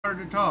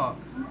hard to talk.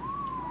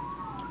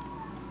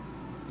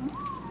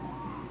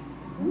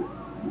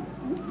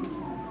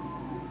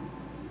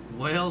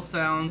 Whale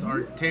sounds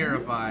are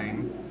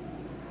terrifying.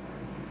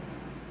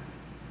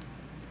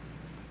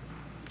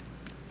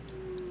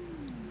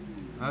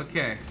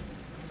 Okay.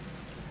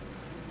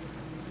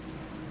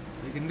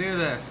 We can do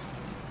this.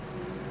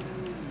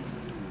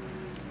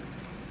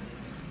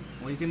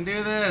 We can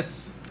do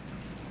this.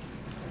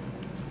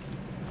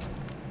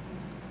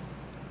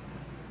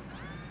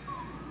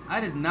 I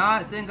did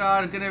not think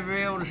I was gonna be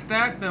able to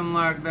stack them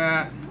like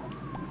that.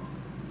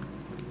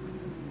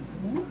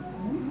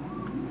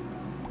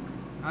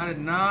 I did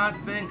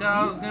not think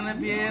I was gonna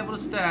be able to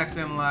stack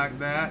them like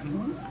that.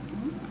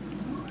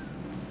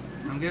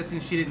 I'm guessing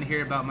she didn't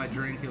hear about my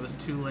drink. It was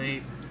too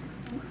late.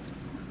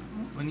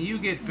 When you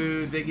get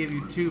food, they give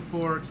you 2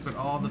 forks, but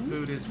all the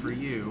food is for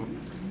you.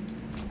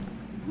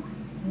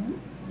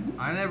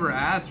 I never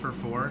asked for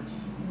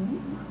forks,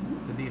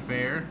 to be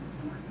fair.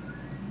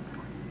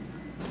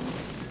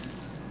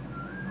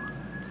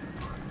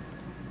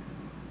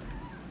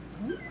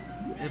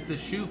 If the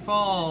shoe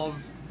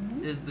falls,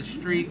 is the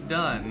streak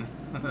done?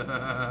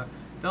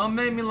 Don't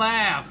make me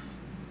laugh.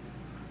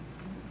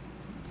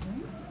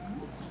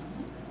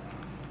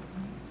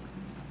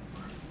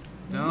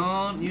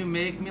 Don't you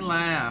make me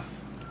laugh.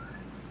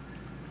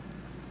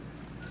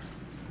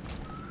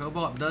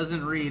 Cobalt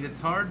doesn't read. It's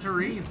hard to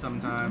read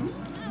sometimes.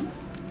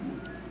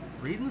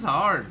 Reading's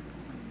hard.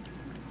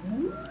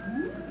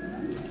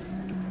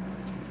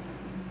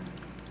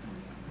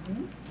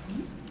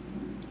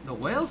 The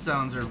whale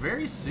sounds are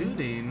very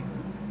soothing.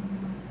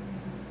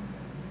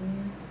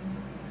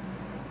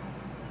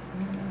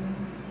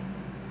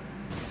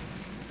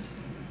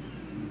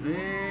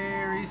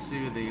 Very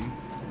soothing.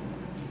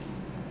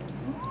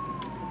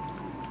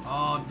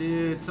 Oh,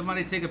 dude,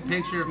 somebody take a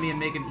picture of me and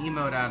make an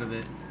emote out of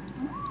it.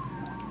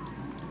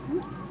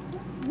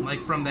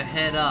 Like from the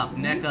head up,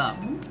 neck up.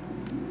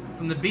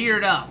 From the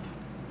beard up.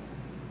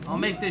 I'll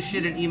make this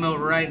shit an emote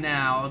right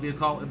now.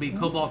 It'll be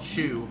Cobalt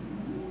Shoe.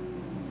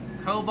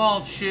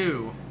 Cobalt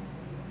Shoe.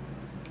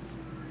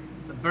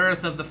 The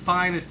birth of the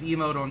finest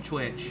emote on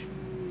Twitch.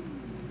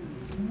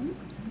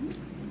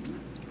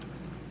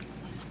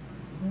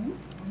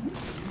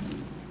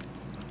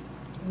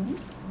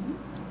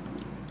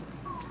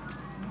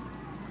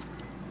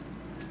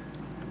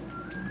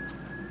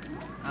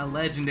 A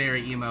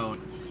legendary emote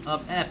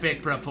of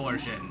epic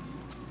proportions.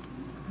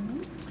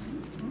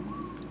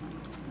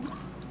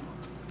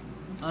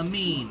 A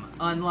meme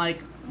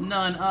unlike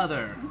none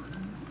other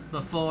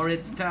before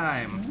its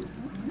time.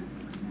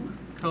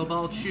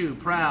 Cobalt Shoe,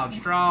 proud,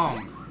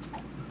 strong,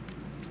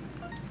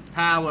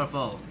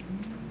 powerful.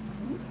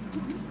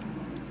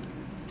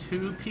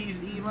 2-piece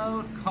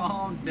emote?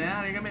 Calm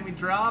down, you're gonna make me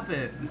drop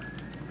it.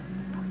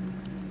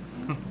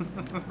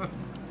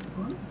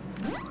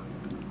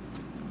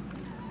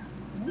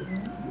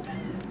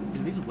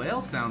 Dude, these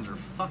whale sounds are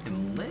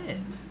fucking lit.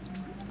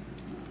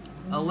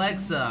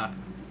 Alexa,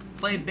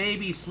 play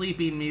baby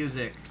sleeping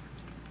music.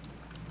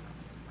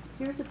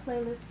 Here's a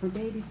playlist for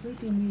baby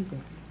sleeping music.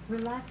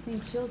 Relaxing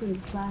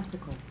children's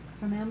classical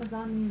from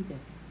Amazon Music.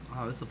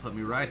 Oh, this will put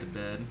me right to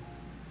bed.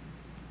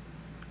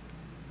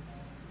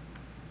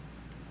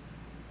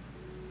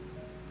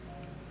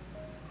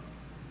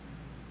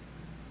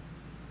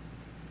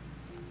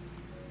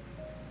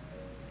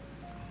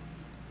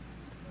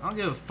 I don't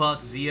give a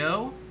fuck,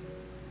 Zio.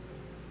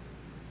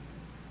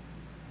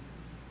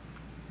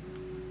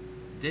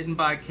 Didn't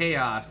buy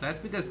Chaos. That's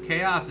because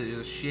Chaos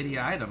is a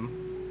shitty item.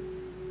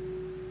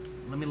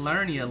 Let me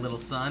learn you, little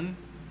son.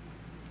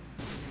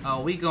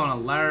 Oh, we gonna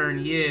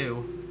learn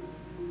you.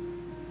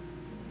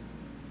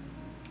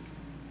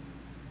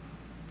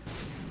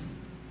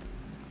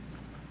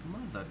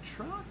 Mother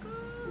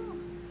trucker.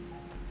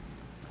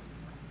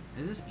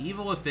 Is this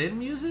Evil Within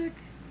music?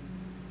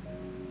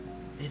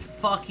 It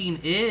fucking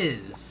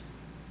is.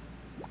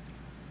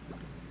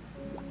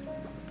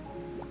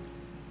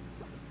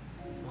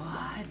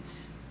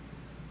 What?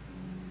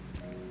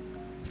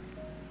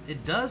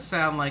 It does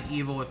sound like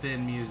Evil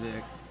Within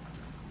music.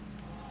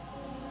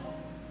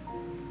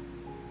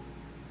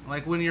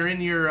 Like when you're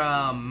in your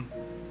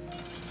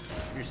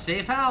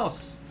safe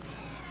house.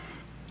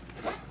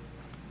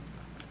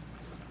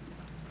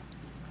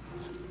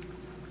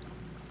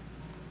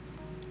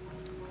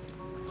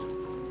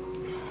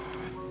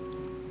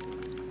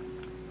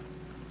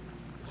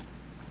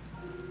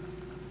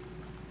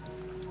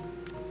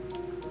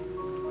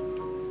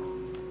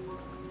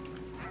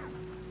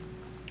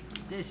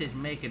 This is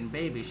making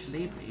baby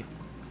sleepy.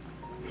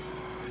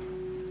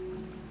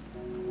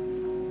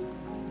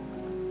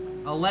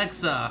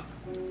 Alexa,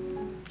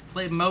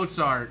 play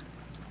Mozart.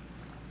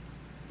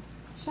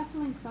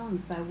 Shuffling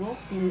songs by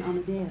Wolfgang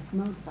Amadeus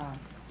Mozart.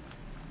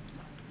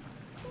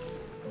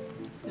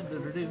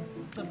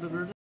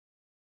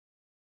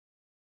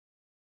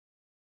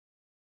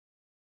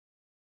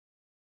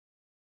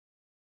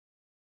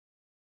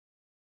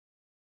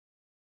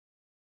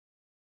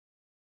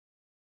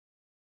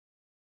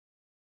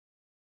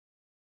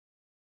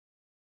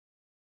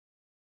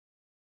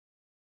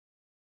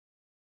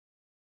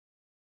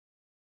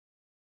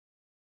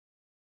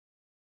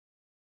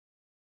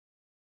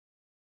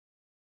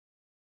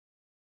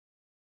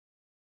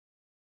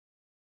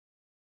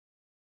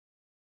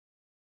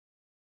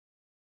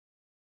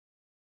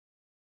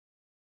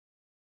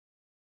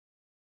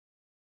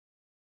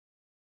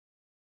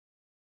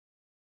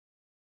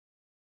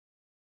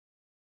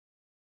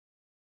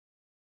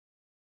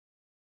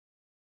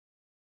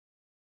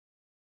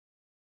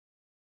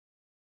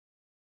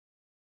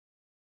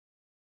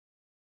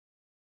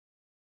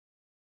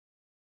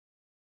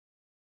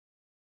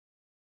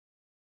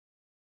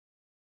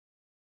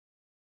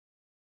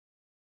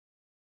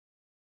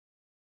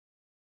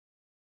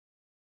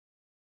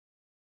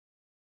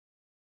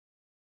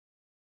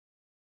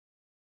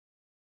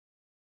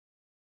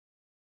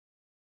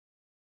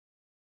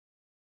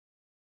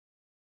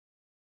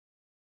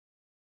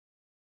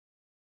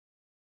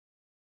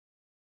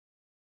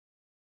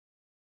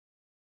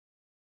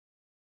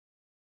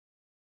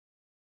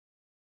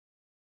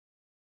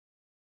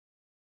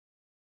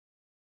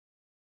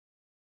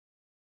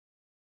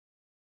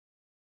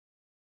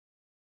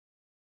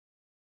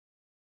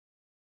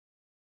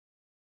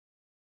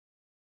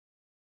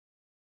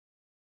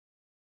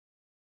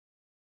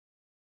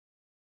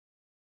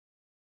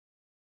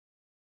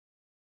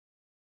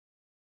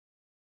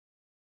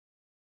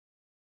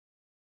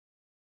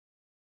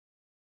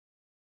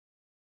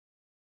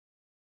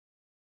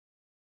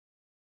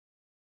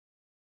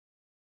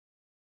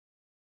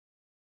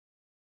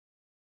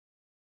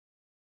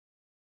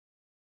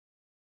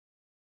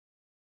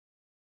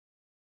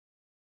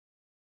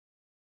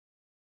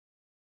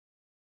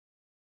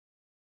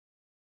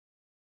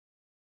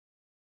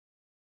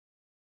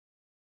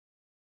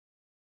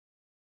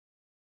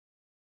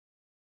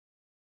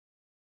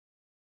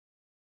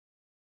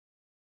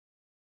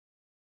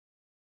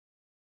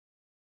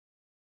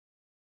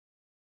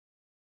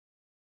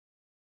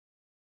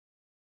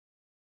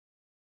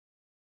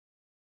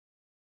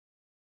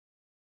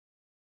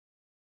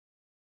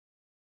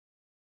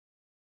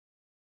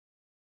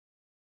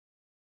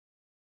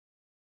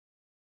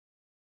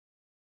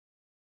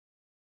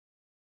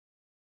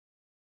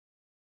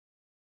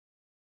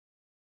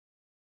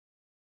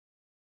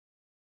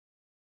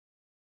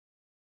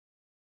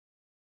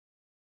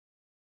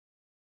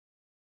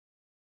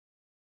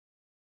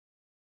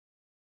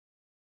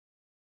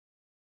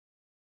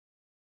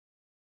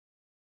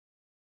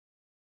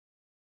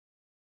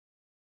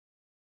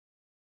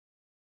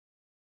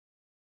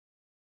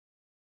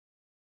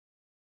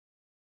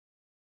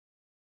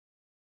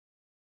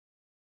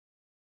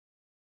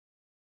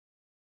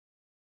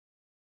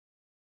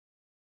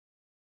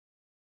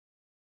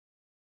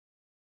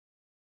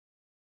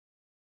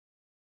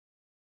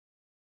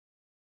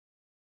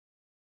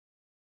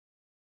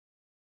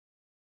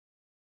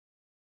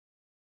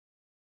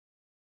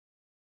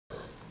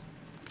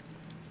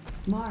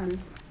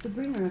 Mars, The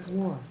Bringer of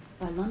War,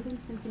 by London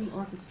Symphony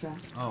Orchestra,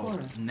 Oh,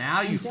 Chorus,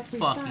 now you and Jeffrey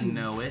fucking Simon.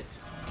 know it.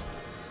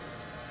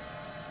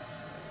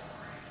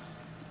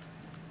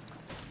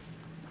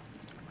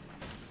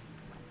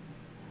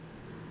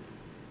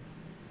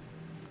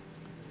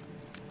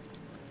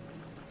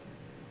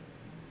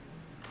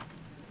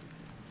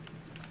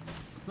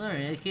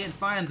 Sorry, I can't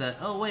find that.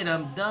 Oh, wait,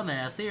 I'm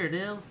dumbass. Here it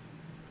is.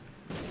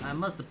 I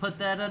must have put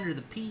that under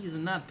the P's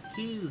and not the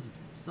Q's.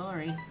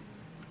 Sorry.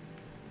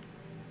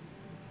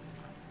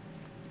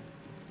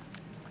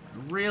 I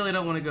really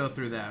don't want to go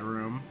through that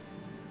room.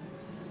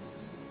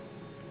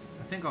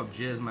 I think I'll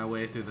jizz my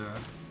way through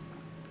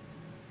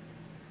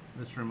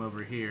this room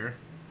over here.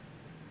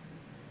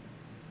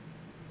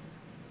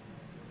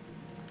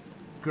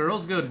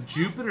 Girls go to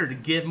Jupiter to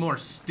get more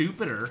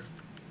stupider.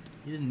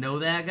 You didn't know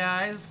that,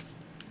 guys?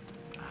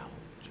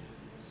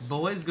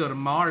 Boys go to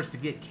Mars to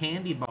get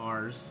candy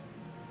bars.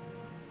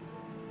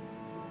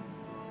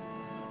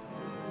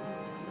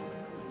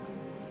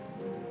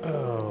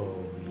 Oh,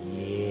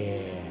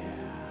 yeah.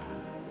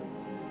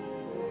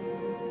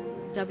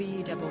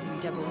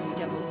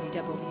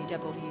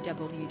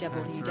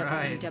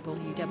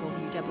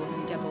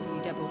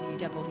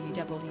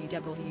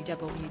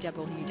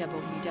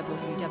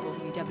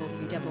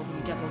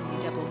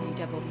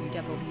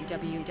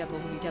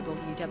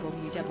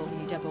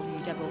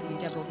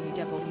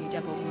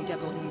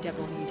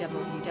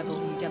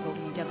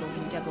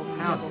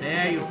 How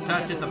dare you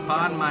touch it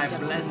upon my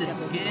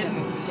blessed skin?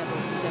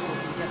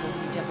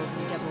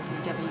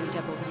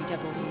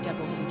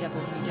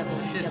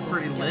 Shit's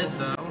pretty lit,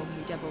 though.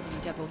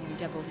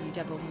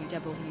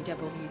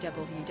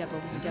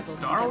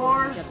 Star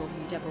Wars?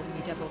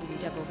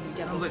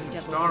 Sounds like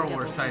some Star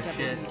Wars type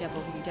shit.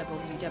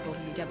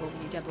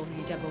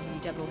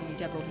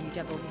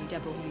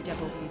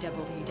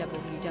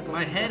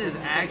 My head is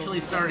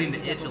actually starting to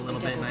itch a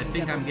little bit, and I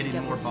think I'm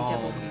getting more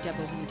bald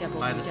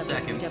by the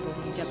second.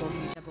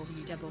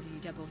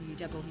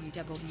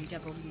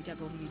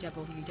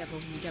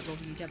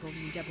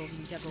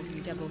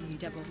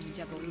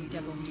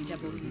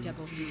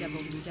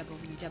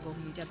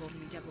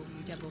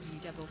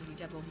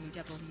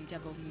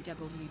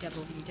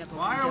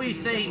 Why are we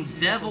saying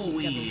devil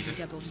weed?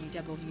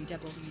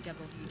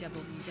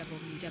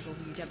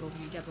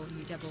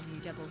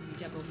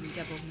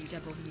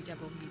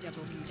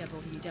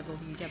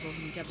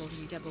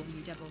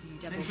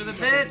 Thanks for the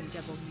bits.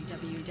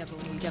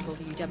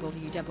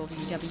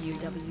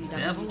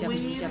 Devil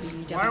weed?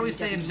 Why are we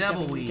saying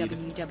devil weed? I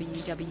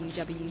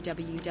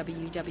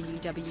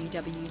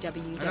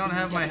don't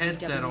have my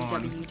headset on.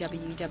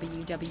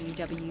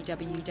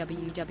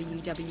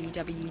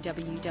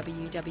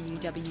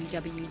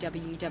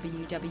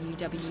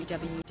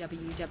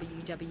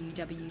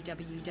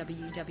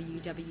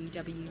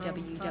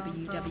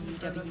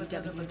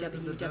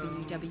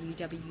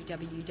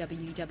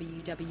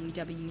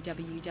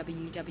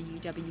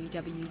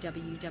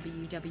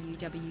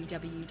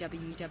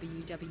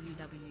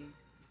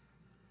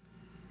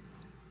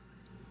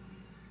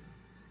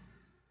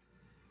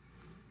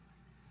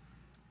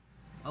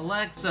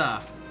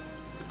 Alexa,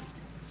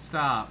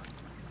 stop.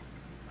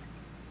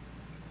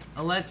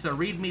 Alexa,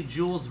 read me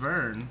Jules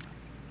Verne.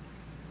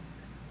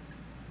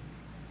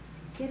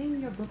 Getting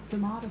your book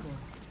from Audible.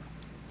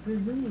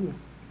 Resuming it.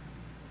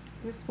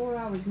 There's 4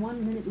 hours,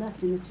 1 minute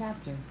left in the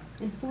chapter,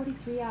 and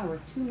 43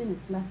 hours, 2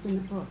 minutes left in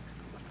the book.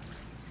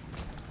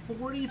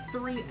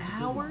 43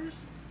 hours?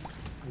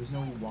 There's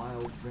no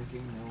wild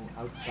drinking, no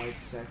outside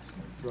sex,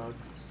 no drugs,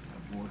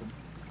 no boredom,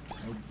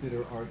 no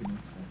bitter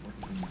arguments about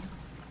what to do next.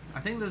 I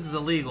think this is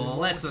illegal. There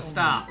Alexa, was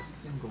stop. only a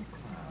single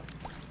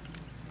cloud.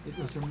 It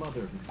was her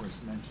mother who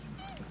first mentioned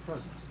the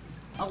presence of these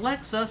clouds.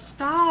 Alexa,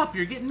 stop!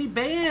 You're getting me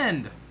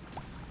banned!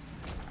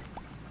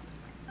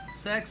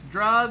 Sex,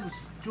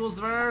 drugs, Jules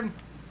Verne.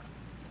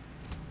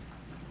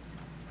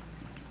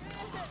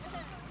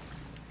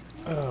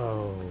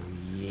 Oh,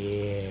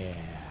 yeah.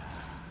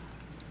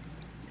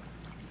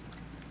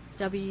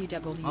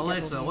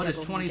 Alexa, what is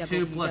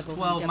 22 plus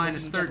 12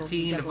 minus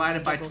 13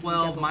 divided by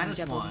 12 minus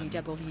 1?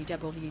 22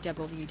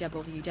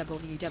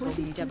 plus 12 minus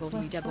 13 divided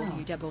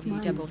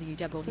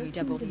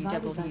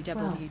by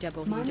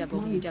 12 minus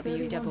 1 is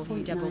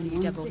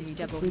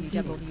 31.91668.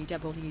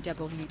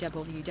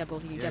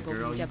 Yeah,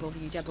 girl, you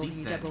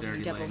speak that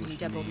dirty language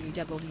to me.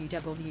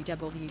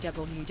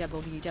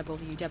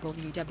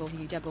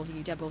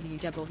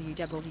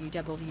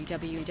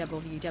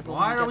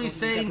 Why are we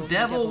saying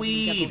devil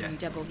weed? I'm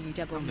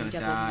gonna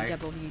die. I'm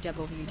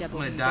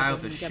gonna die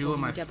with a shoe in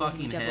my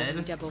fucking head.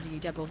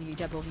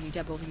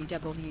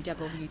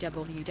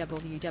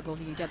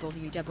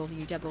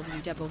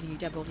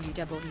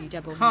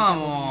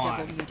 Come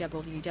on.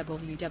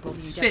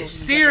 Sit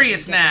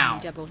serious now.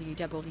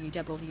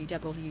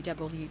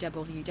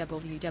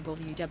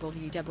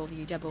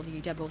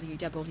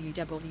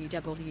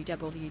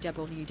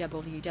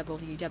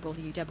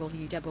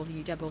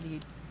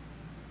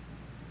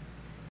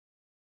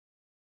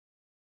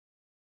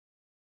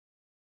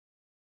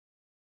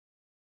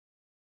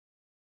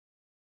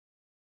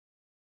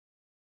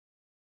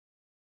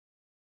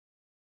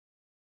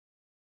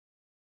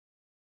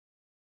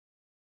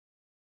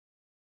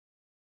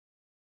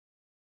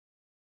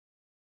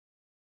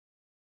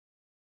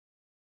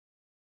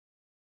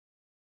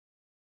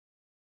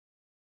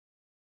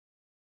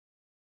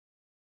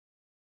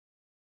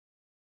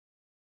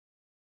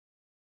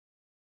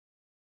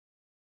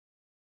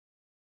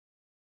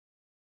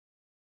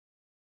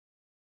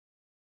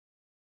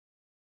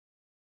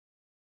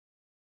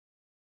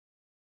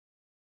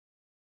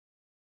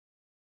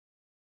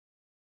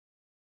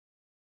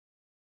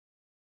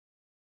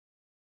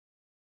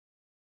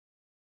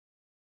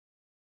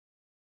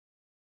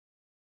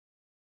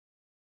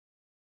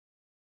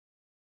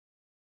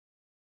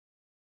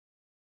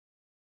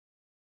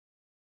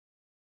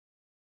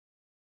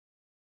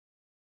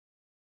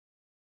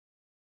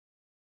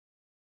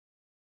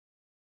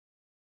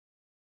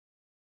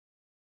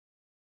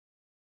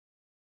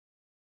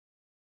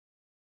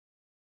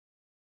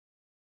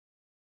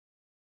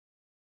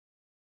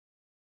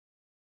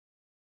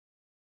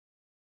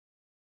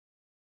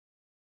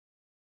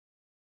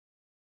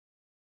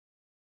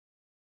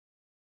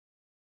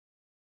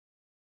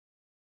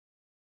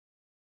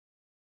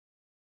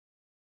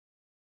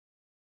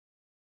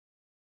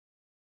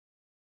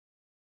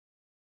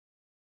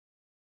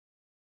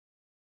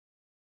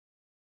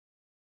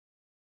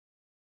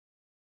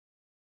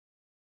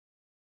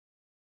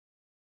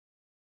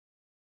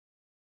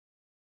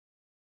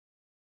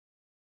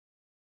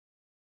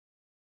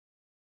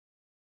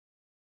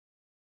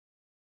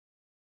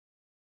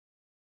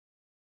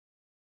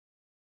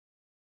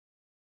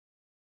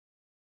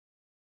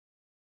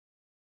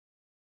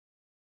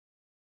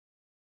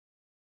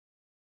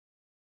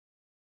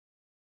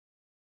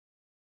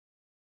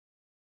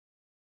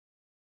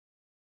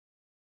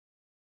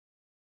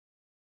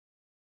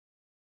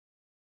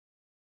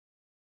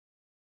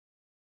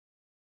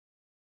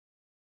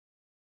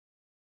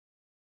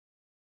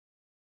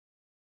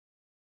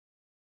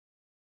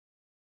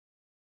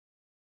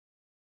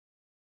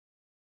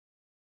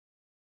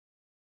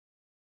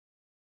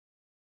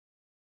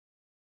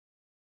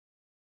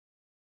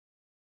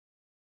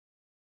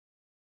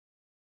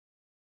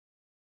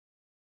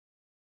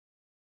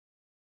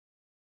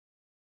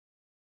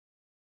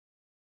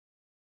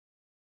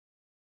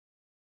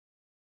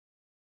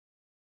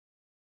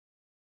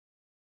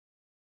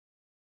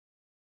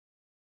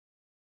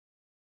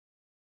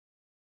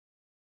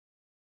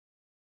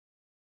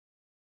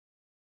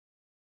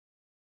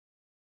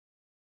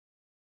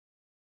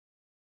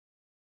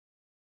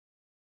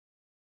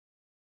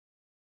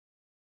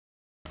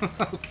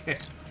 Okay.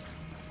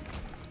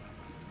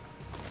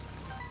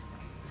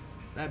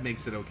 That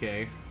makes it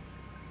okay.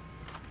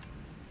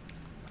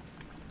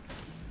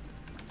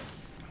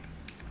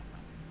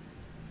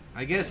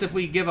 I guess if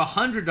we give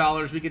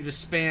 $100, we can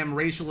just spam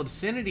racial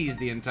obscenities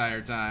the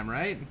entire time,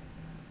 right?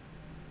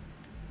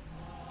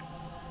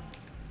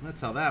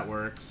 That's how that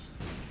works.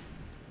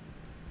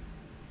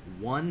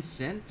 1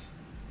 cent?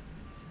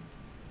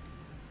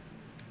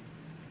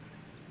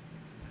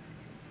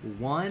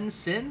 1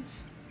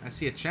 cent? I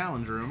see a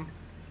challenge room.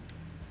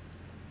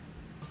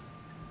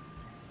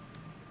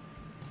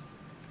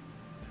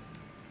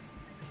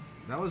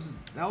 That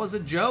was a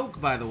joke,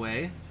 by the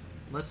way.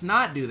 Let's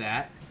not do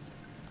that.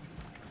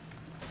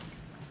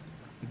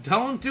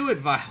 Don't do it,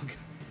 Vile Guy.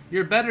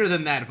 You're better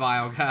than that,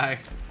 Vile Guy.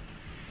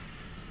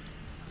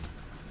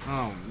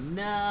 Oh,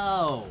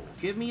 no.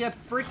 Give me a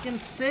freaking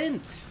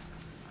cent.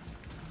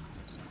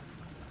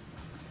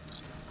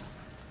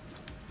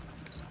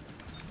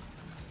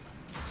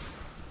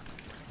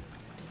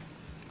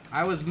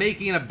 I was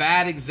making a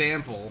bad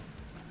example.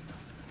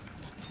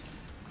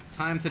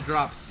 Time to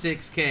drop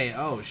 6K.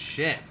 Oh,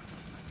 shit.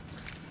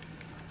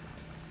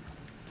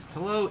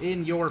 Hello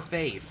in your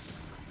face.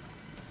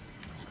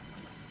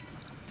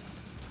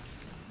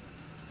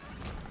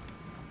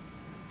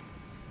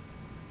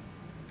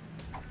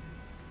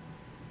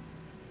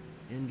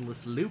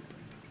 Endless loop.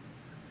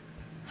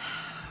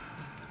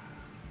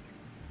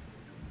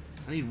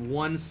 I need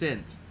 1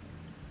 cent.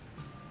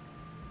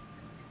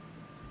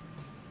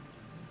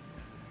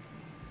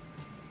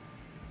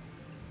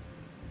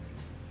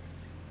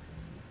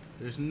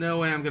 There's no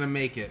way I'm gonna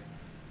make it.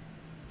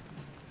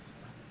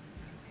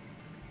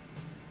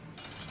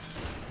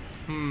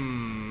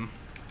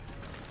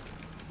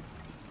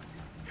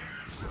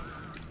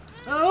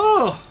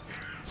 Oh!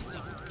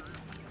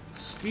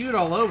 Spewed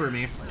all over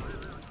me.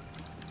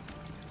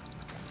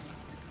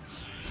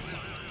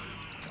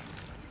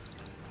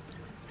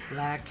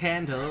 Black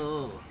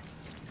candle.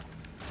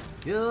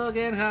 You'll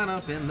get hung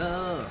up in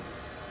the...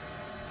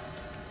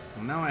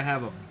 Well, now I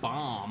have a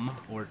bomb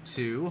or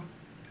two.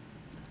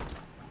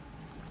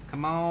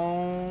 Come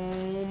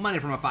on, money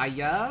from a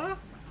fire.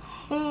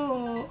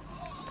 Oh.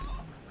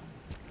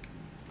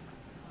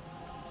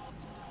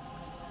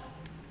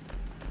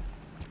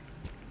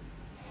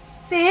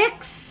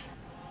 Six?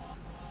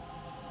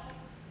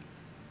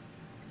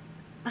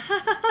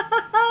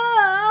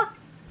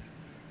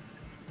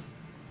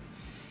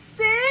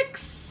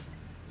 Six?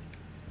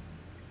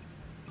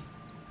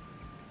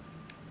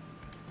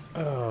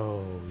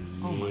 Oh,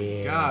 yeah. Oh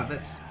my god,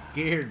 that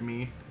scared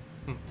me.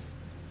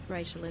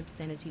 Racial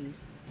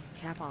obscenities.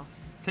 Cap off.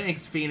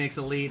 Thanks, Phoenix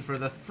Elite, for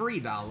the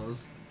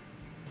 $3.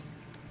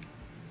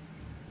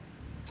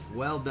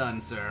 Well done,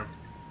 sir.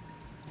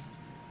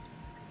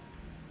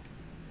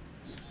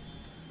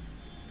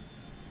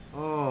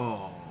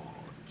 Oh,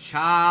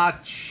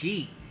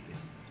 Cha-Chi.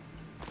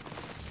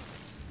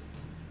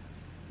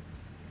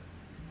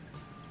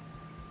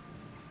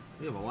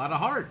 We have a lot of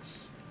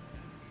hearts.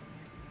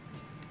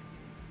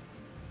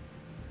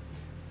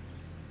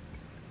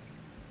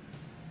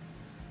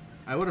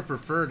 I would have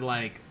preferred,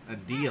 like, a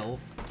deal.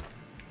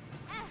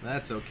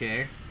 That's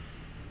okay.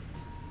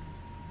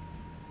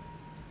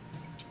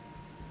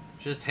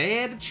 Just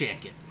had to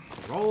check it.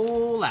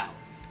 Roll out.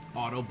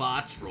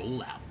 Autobots,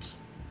 roll out.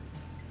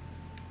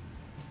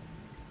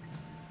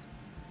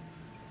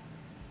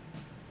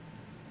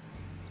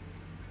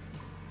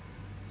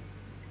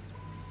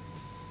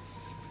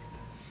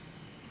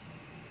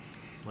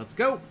 Let's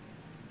go.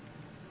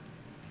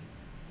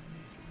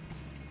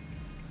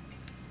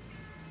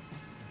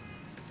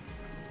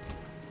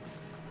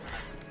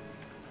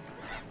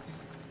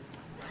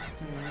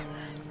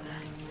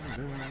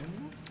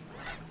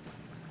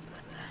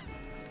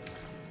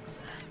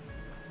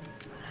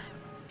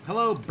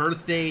 Hello,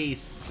 Birthday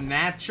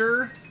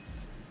Snatcher.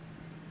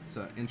 It's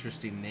an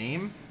interesting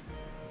name.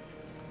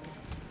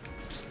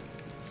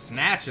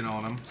 Snatching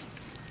on him.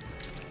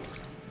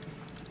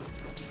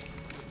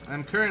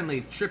 I'm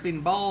currently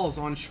tripping balls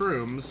on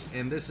shrooms,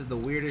 and this is the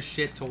weirdest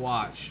shit to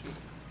watch.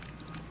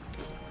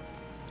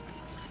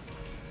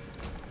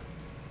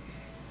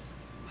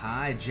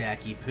 Hi,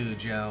 Jackie Poo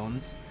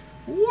Jones.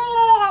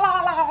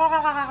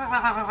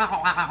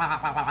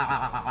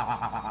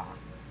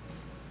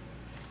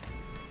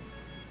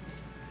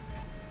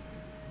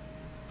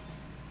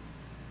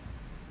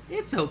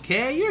 It's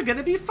okay, you're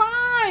gonna be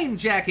fine,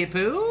 Jackie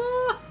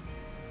Poo.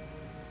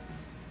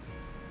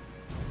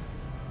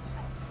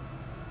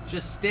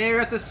 Just stare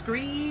at the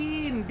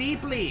screen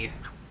deeply.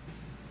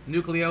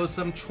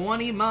 Nucleosum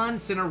 20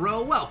 months in a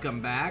row.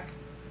 Welcome back.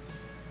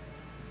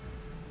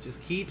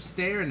 Just keep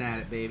staring at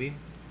it, baby.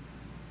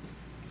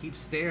 Keep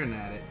staring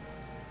at it.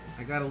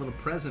 I got a little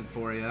present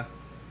for you.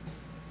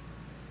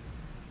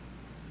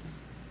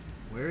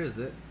 Where is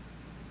it?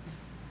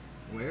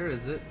 Where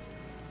is it?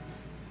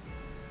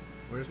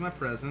 Where's my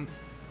present?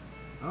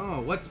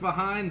 Oh, what's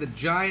behind the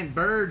giant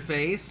bird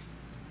face?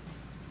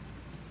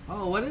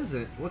 Oh, what is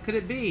it? What could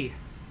it be?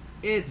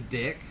 It's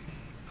Dick.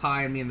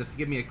 Pie me in the...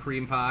 Give me a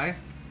cream pie.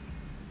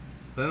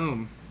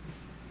 Boom.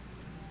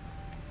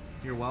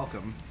 You're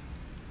welcome.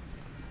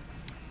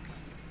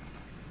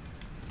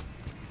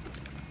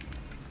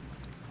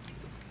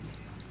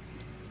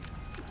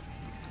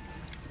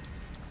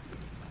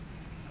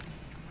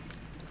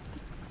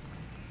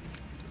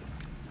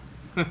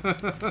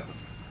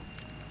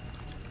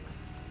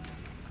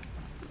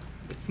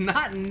 It's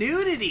not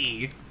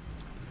nudity.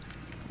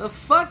 The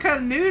fuck kind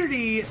of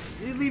nudity?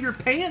 You leave your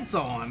pants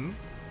on.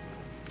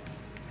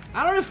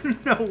 I don't even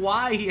know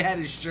why he had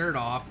his shirt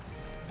off.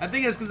 I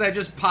think it's because I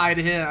just pied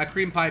him. I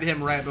cream pied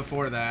him right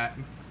before that.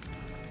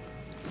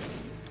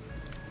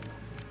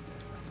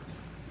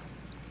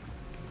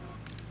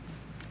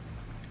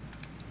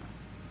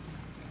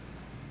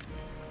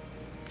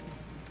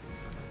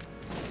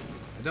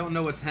 I don't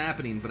know what's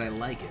happening, but I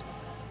like it.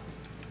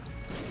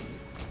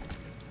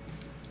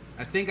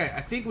 I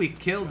think we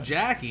killed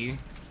Jackie.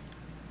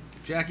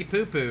 Jackie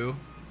Poo Poo.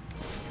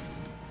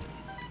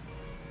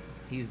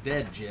 He's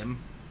dead,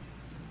 Jim.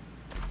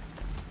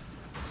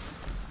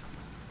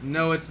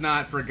 No, it's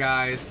not for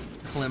guys,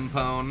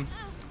 Klimpone.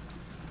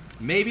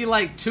 Maybe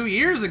like 2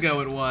 years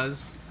ago it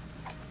was.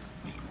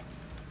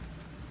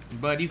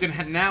 But you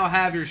can now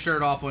have your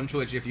shirt off on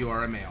Twitch if you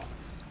are a male.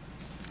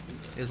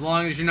 As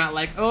long as you're not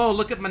like, oh,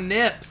 look at my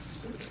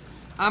nips.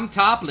 I'm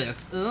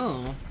topless.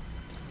 Oh.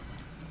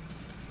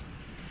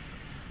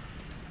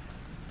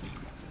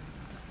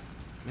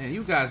 Man,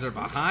 you guys are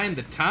behind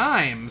the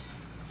times.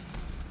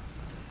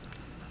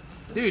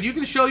 Dude, you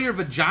can show your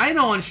vagina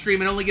on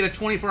stream and only get a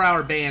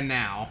 24-hour ban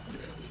now.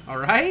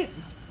 Alright?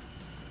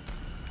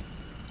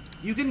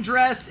 You can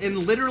dress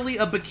in literally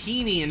a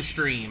bikini in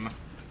stream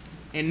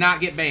and not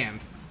get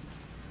banned.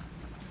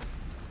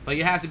 But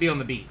you have to be on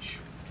the beach.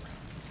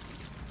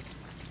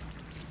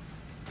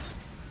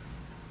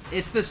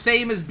 It's the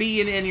same as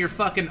being in your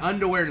fucking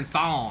underwear and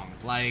thong.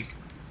 Like,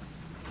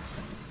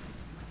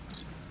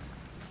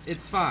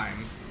 it's fine.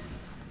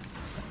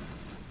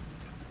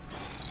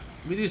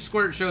 We do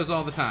squirt shows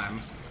all the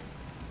time.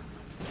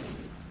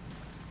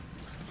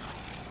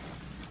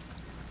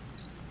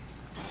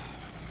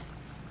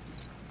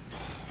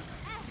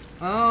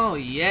 Oh,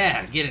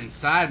 yeah. Get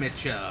inside me,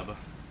 chub.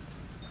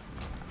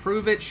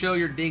 Prove it, show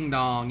your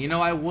ding-dong. You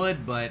know, I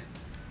would, but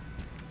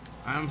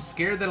I'm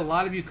scared that a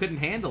lot of you couldn't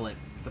handle it.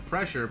 The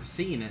pressure of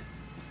seeing it.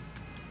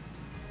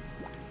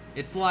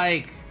 It's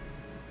like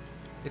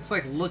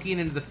looking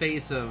into the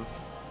face of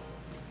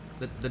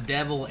the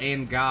devil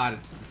and God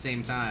at the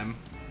same time.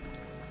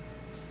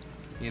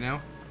 You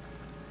know?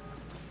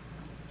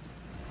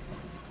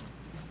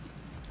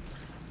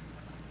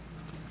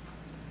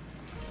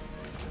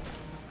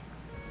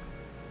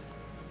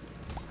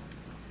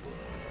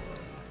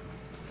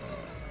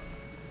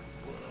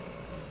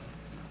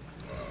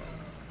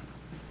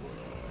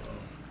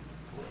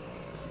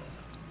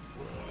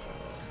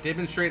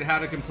 Demonstrate how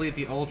to complete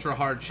the ultra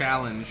hard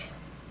challenge.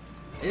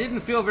 It didn't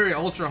feel very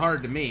ultra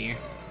hard to me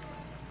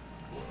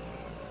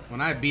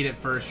when I beat it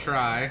first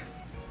try.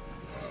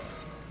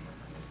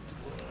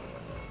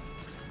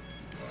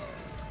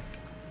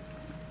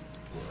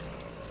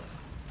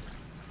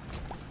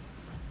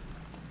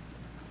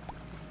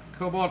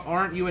 Cobalt,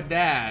 aren't you a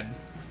dad?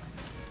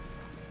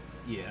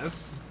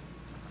 Yes.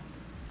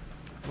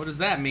 What does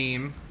that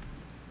mean?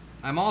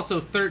 I'm also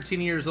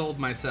 13 years old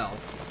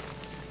myself.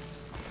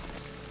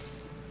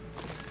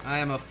 I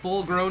am a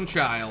full-grown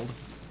child.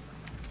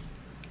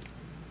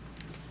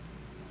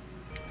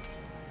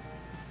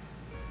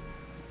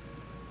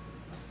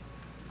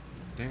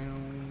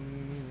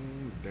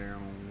 Down,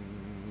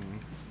 down.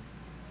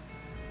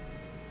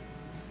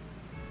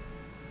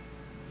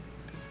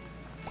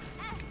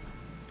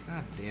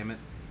 God damn it.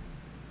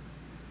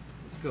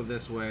 Let's go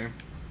this way.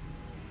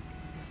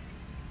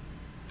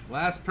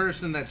 Last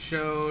person that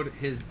showed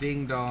his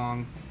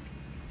ding-dong.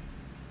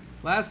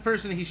 Last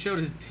person he showed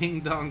his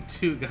ding-dong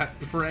to got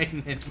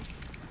pregnant.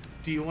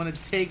 Do you want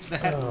to take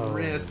that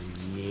risk?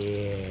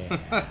 Yeah.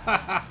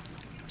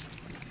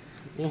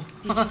 Did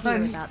you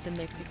hear about the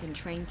Mexican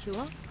train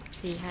killer?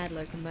 He had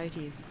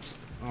locomotives.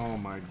 Oh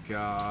my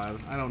god.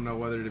 I don't know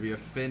whether to be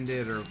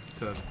offended or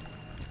to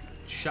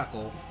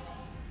chuckle.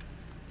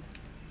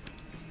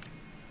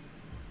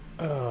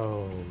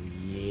 Oh,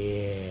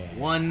 yeah.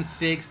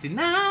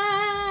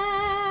 169!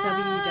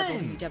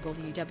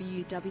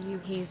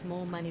 www. Here's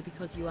more money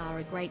because you are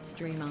a great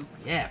streamer.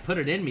 Yeah, put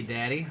it in me,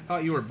 daddy. I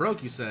thought you were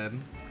broke, you said.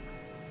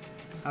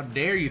 How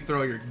dare you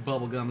throw your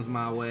bubblegums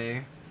my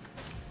way?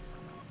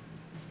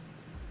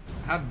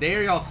 How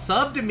dare y'all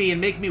sub to me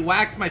and make me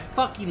wax my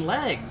fucking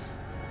legs?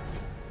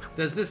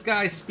 Does this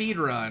guy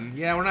speedrun?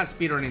 Yeah, we're not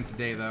speedrunning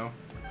today, though.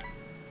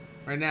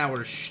 Right now,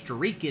 we're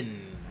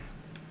streaking.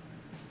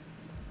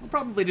 We'll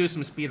probably do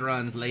some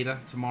speedruns later,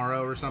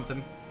 tomorrow or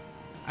something.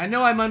 I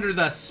know I'm under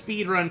the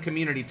speedrun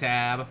community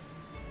tab.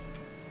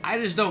 I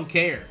just don't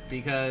care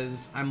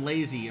because I'm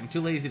lazy. I'm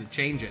too lazy to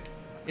change it.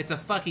 It's a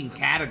fucking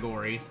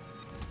category.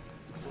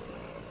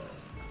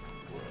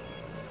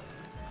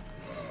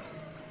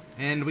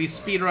 And we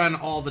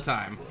speedrun all the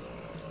time.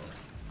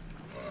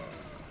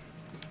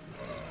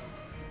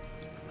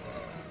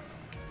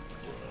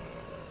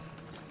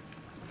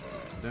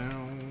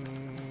 Down,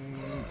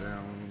 down.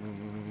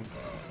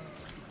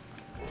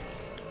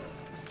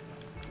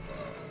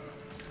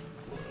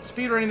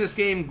 Speedrunning this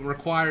game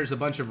requires a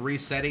bunch of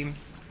resetting.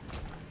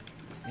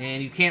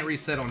 And you can't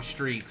reset on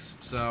streaks,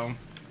 so...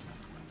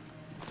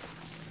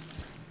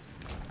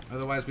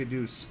 Otherwise we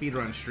do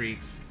speedrun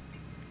streaks.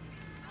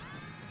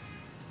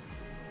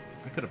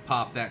 I could have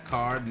popped that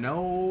card.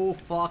 No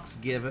fucks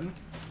given.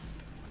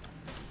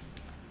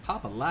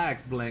 Papa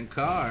likes blank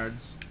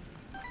cards.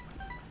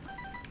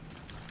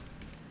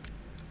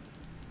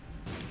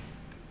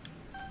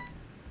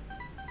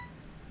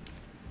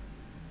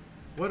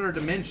 What are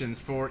dimensions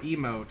for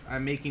emote?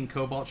 I'm making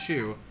Cobalt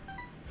shoe.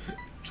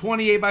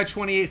 28 by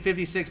 28,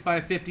 56 by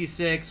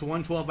 56,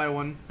 112 by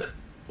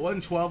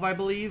 112, I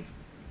believe.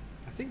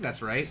 I think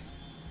that's right.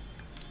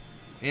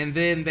 And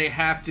then they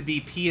have to be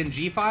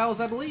PNG files,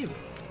 I believe.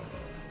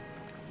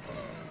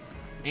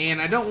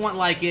 And I don't want,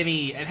 like,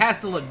 any... It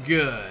has to look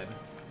good.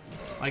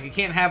 Like, it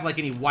can't have, like,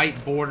 any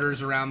white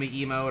borders around the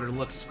emote or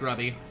look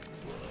scrubby.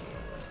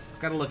 It's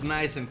gotta look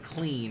nice and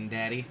clean,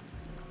 daddy.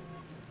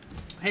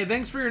 Hey,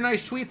 thanks for your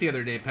nice tweet the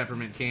other day,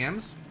 Peppermint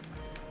Cams.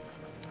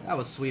 That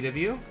was sweet of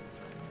you.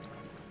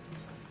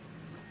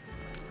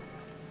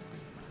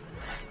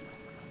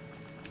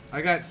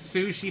 I got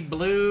Sushi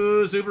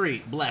Blues Uber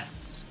Eat.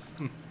 Bless.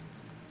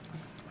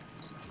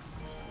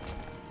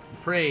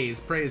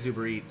 Praise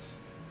Uber Eats.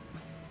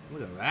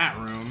 Look at that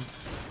room.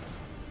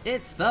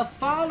 It's the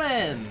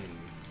Fallen!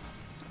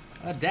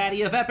 A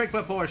daddy of epic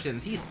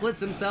proportions. He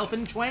splits himself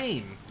in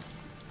twain.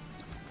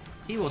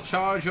 He will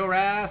charge your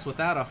ass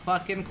without a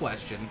fucking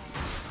question.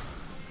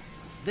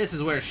 This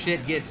is where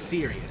shit gets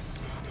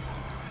serious.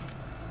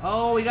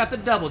 Oh, we got the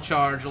double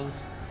chargels.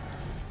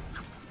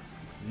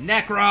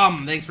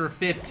 Necrom, thanks for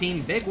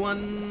 15 big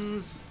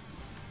ones.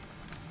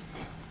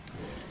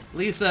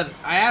 Lisa,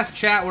 I asked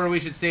chat where we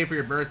should stay for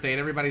your birthday, and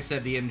everybody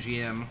said the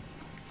MGM.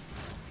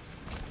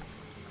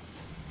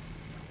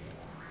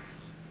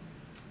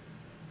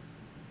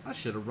 I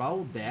should have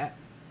rolled that.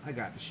 I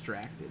got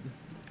distracted.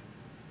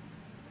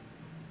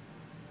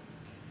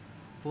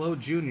 Flo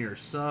Jr.,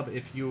 sub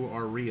if you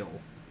are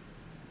real.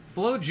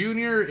 Flo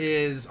Jr.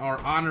 is our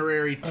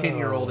honorary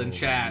 10-year-old in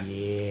chat.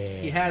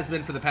 Yeah. He has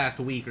been for the past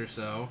week or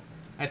so.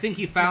 I think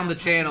he found the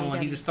channel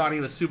and he just thought he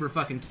was super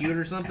fucking cute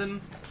or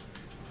something.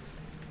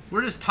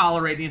 We're just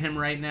tolerating him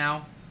right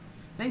now.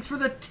 Thanks for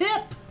the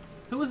tip!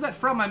 Who was that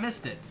from? I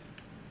missed it.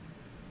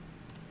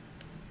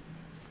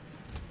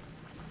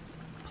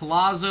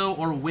 Palazzo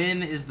or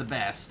Win is the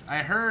best.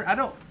 I heard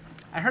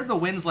the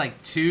Win's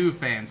like too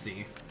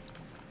fancy.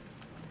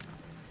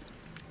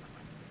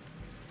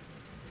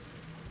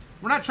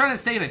 We're not trying to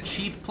stay in a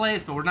cheap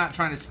place, but we're not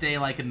trying to stay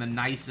like in the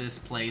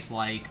nicest place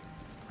like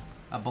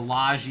a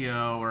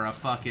Bellagio or a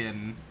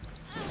fucking,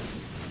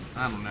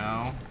 I don't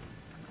know.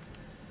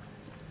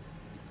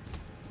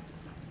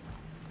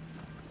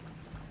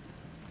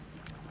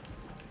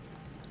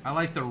 I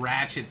like the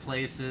ratchet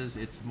places.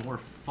 It's more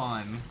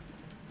fun.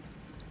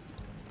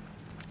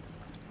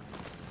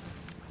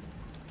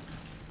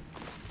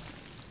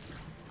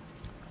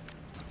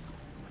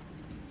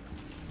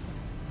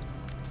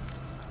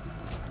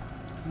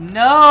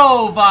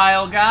 No,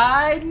 Vile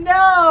Guy!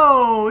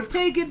 No!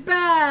 Take it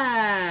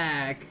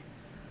back!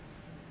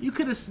 You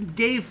could have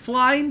gave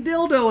Flying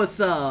Dildo a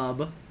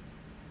sub.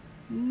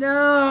 No!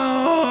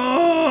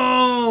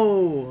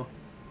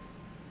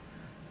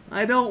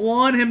 I don't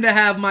want him to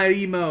have my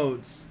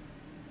emotes.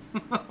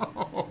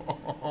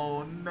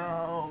 Oh,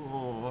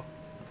 no.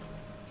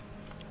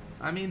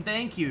 I mean,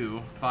 thank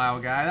you, Vile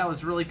Guy. That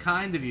was really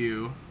kind of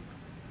you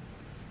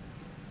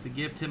to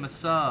gift him a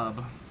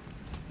sub.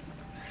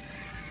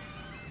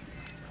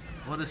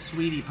 What a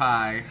sweetie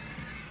pie.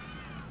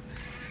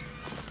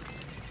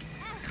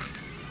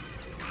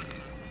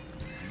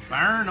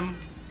 Burn him.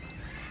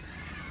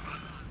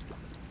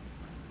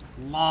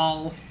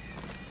 Lol.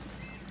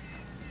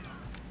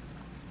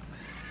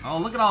 Oh,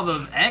 look at all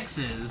those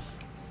X's.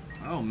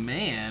 Oh,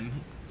 man.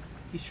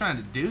 He's trying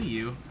to do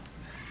you.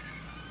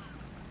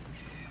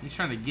 He's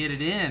trying to get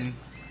it in.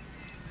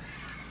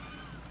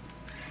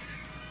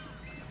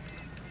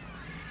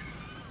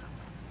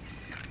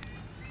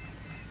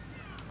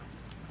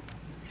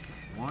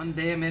 One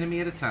damn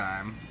enemy at a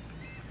time.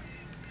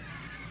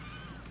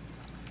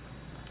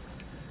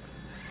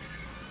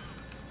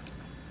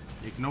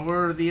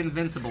 Ignore the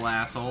invincible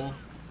asshole.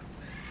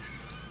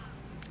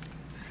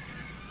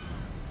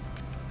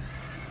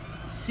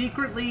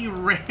 Secretly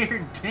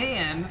rare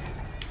Dan?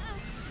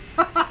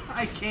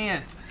 I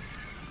can't.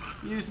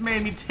 You just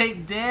made me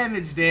take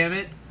damage, damn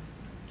it.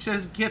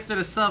 Just gifted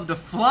a sub to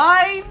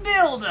Flying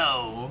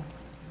Dildo.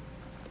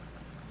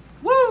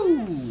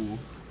 Woo!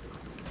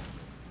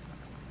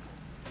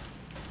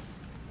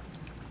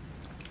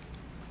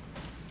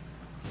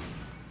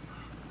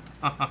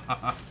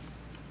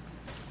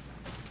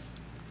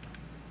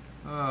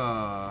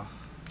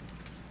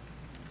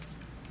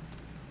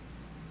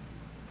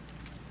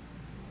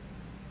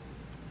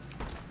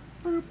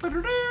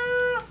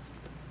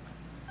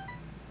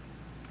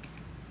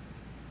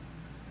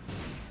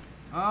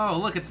 Oh,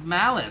 look, it's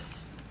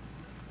Malice.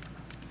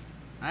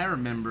 I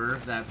remember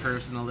that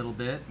person a little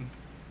bit.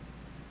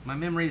 My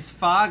memory's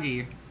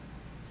foggy.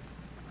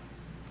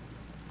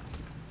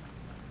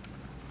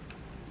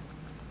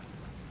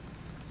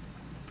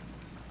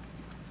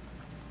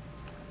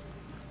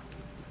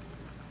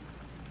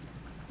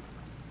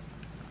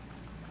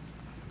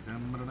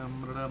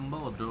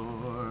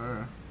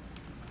 Dumbledore.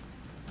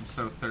 I'm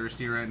so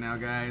thirsty right now,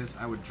 guys.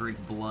 I would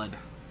drink blood.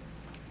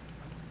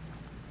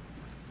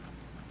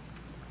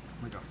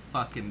 Like a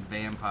fucking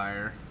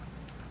vampire.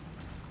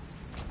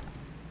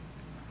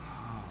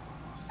 Oh,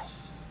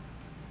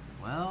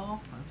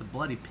 well, that's a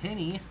bloody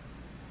penny.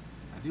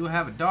 I do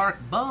have a dark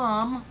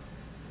bum.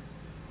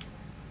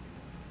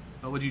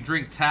 But would you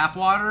drink tap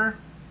water?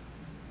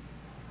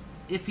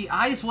 If the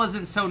ice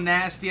wasn't so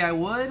nasty, I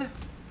would.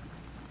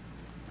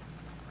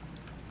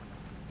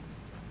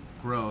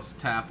 Gross,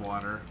 tap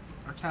water.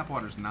 Our tap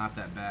water's not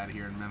that bad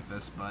here in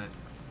Memphis, but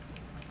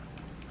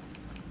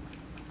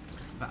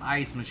the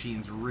ice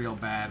machine's real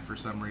bad for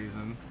some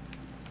reason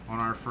on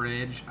our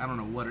fridge. I don't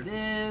know what it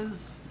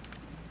is.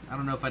 I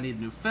don't know if I need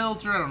a new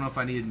filter. I don't know if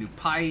I need a new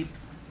pipe.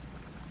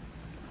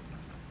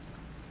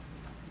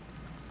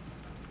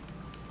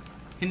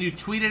 Can you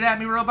tweet it at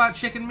me, Robot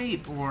Chicken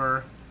Meat?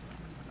 Or,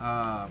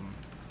 I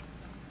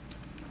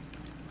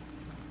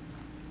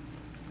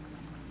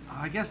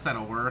guess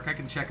that'll work. I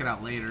can check it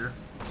out later.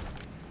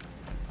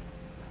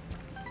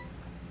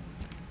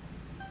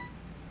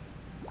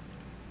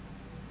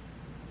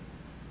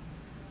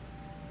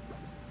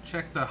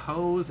 Check the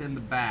hose in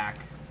the back.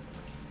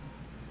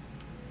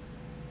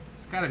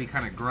 It's gotta be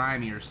kind of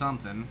grimy or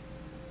something.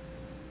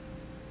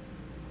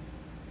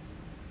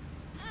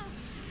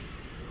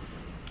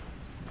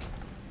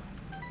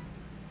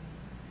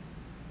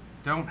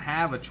 Don't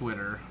have a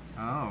Twitter.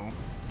 Oh.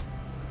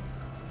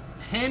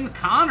 10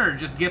 Connor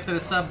just gifted a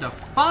sub to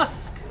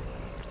Fusk.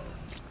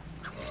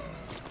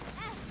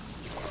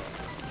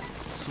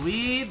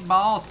 Sweet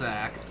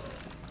ballsack.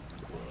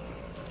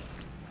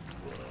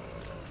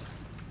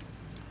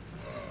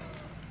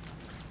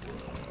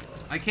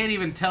 I can't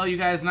even tell you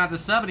guys not to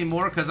sub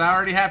anymore because I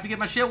already have to get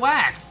my shit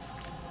waxed.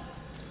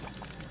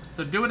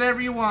 So do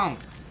whatever you want.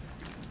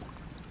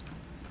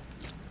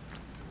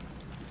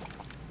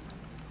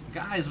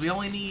 Guys, we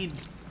only need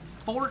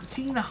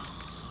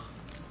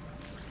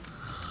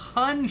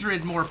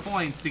 1,400 more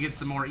points to get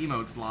some more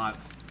emote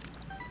slots.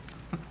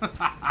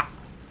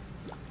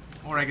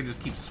 Or I can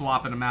just keep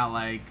swapping them out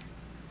like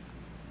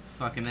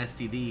fucking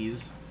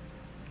STDs.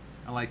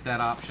 I like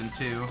that option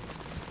too.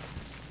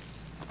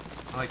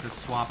 I like to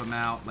swap them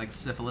out like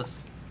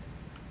syphilis.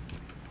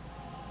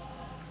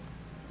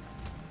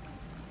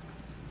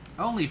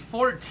 Only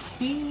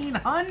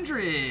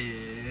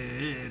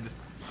 1,400!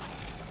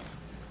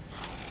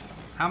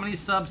 How many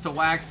subs to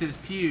wax his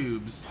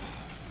pubes?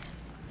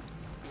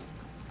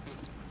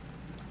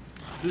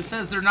 Who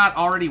says they're not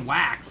already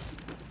waxed?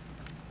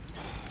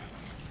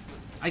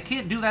 I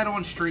can't do that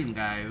on stream,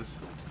 guys.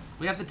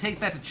 We have to take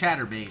that to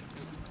Chatterbait.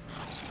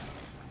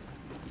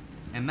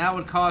 And that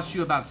would cost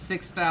you about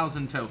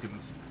 6,000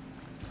 tokens.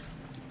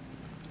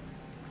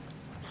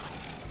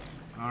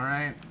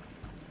 Alright.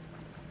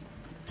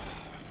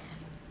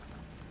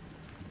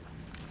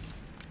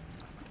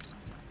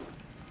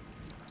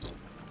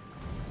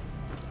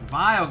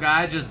 Vile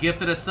guy just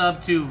gifted a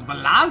sub to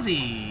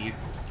Valazi.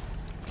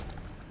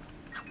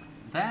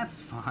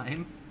 That's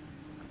fine.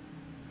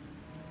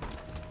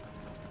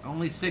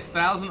 Only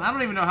 6,000? I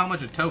don't even know how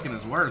much a token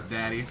is worth,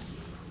 Daddy.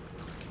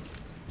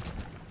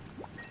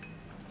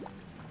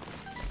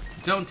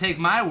 Don't take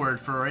my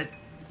word for it.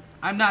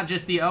 I'm not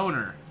just the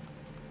owner.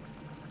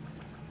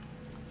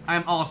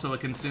 I'm also a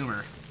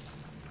consumer.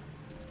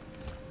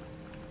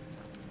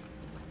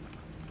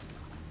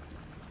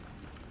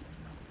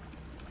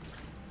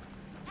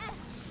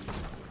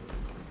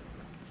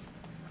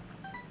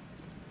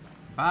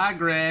 Bye,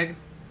 Greg.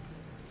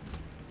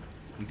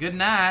 Good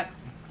night.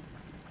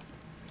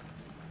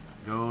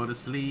 Go to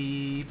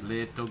sleep,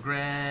 little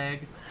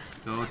Greg.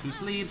 Go to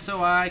sleep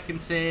so I can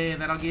say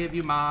that I'll give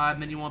you mod,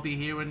 and then you won't be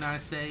here when I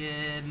say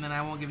it, and then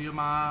I won't give you a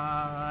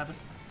mod.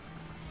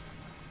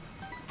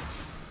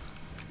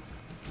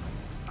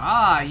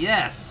 Ah,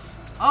 yes.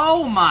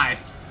 Oh my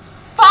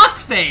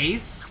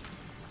fuckface!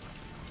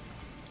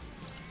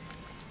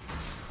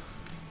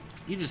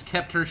 You just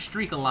kept her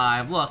streak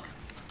alive. Look.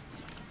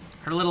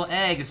 Her little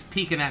egg is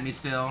peeking at me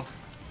still.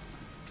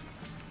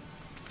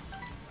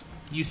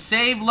 You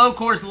saved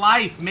Locor's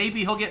life. Maybe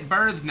he'll get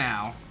birthed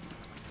now.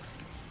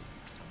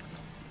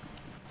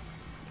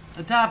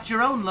 Adopt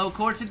your own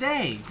Locor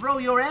today. Grow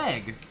your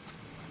egg.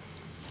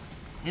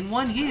 In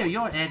 1 year,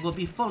 your egg will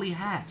be fully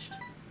hatched.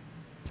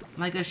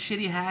 Like a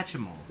shitty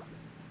Hatchimal.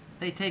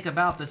 They take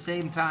about the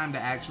same time to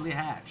actually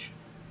hatch.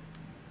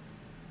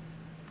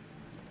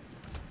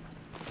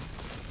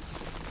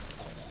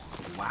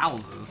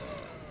 Wowzers.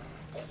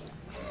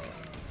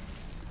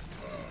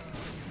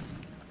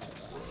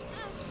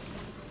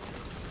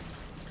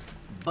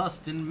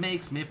 Bustin'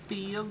 makes me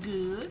feel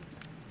good.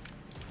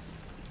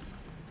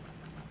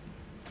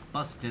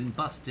 Bustin',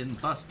 bustin',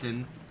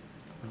 bustin'.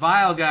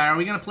 Vile guy, are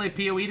we gonna play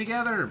PoE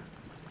together?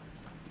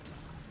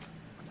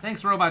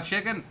 Thanks, Robot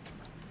Chicken.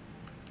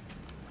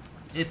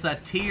 It's a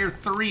tier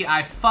 3,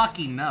 I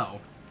fucking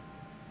know.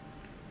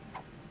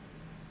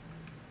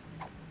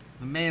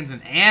 The man's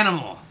an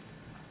animal.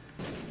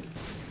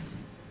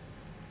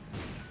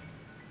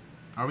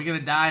 Are we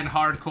gonna die in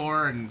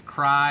hardcore and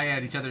cry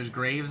at each other's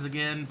graves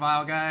again,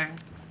 Vile Guy?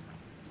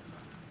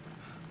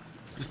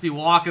 Just be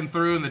walking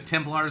through and the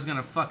Templar's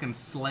gonna fucking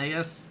slay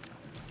us?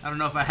 I don't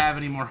know if I have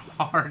any more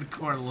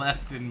hardcore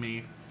left in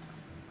me.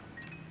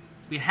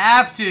 We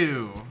have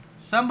to!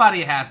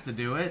 Somebody has to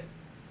do it.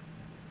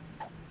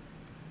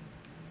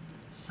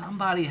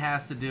 Somebody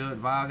has to do it,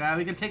 Vile Guy.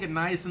 We can take it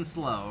nice and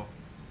slow.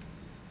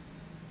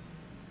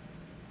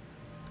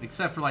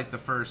 Except for, like, the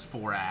first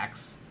 4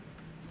 acts.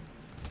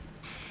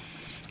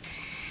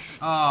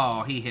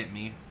 Oh, he hit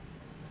me.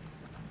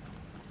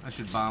 I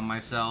should bomb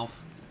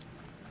myself.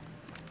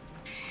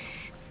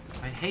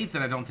 I hate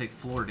that I don't take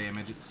floor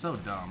damage. It's so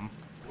dumb.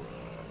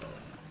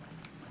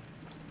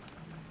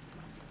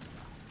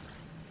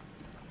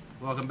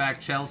 Welcome back,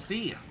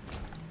 Chelsea.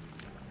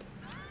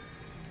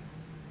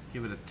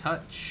 Give it a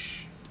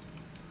touch.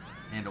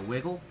 And a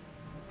wiggle.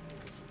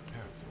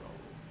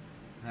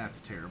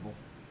 That's terrible.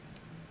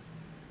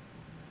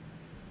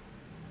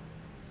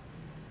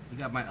 You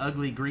got my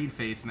ugly greed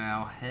face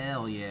now.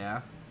 Hell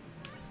yeah.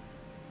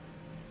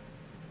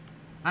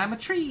 I'm a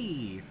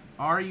tree.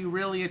 Are you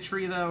really a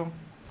tree, though?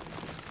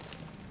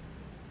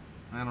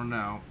 I don't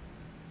know.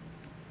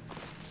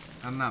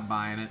 I'm not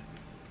buying it.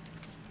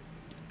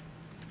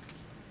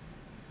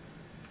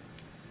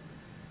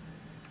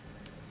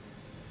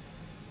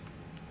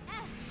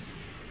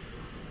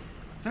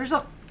 There's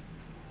a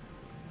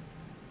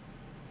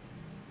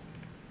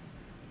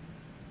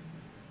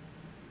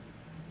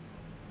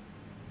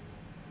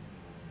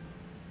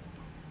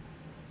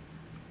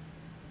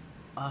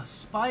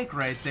spike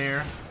right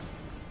there.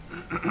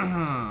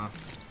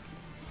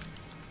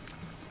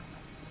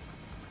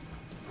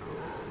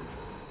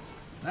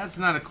 That's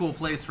not a cool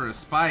place for a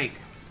spike.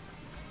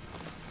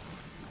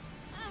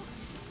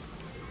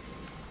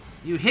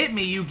 You hit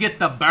me, you get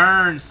the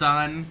burn,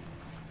 son.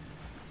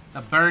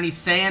 The Bernie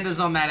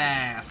Sanders on that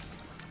ass.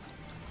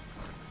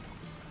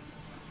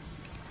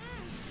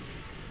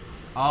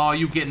 Oh,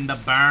 you getting the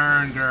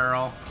burn,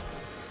 girl.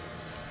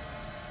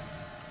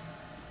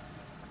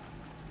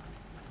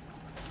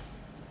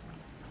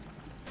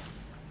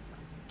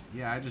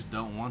 Yeah, I just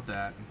don't want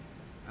that.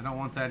 I don't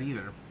want that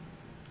either.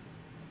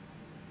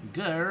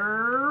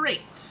 Great.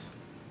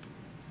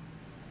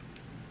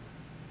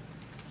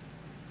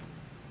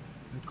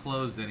 It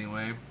closed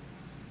anyway.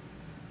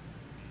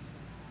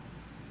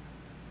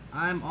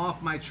 I'm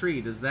off my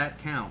tree. Does that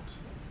count?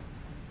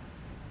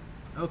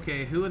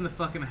 Okay, who in the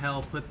fucking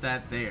hell put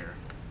that there?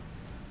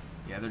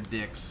 Yeah, they're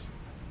dicks.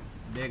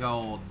 Big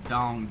old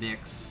dong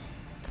dicks.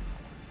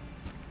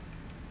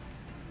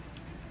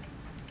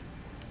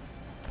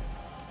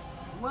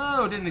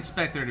 Whoa, didn't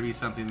expect there to be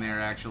something there,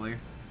 actually.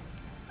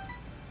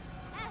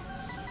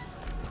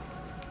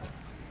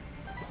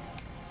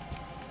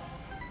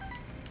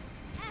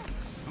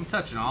 I'm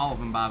touching all of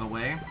them, by the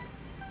way.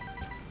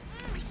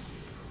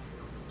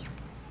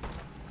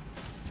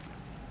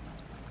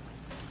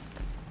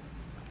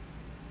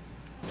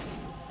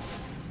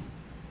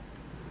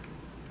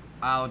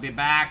 I'll be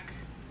back.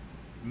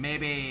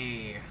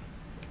 Maybe.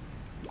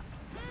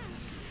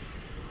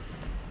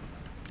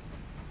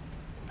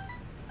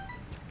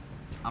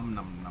 Num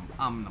num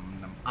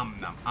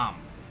num.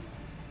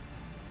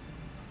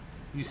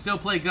 You still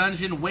play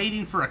Gungeon?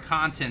 Waiting for a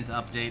content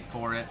update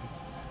for it.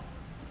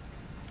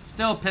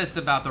 Still pissed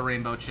about the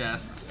rainbow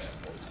chests.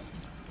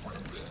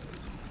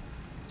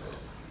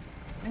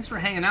 Thanks for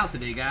hanging out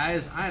today,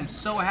 guys. I am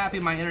so happy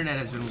my internet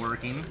has been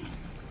working.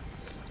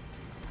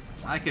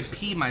 I could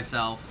pee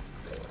myself.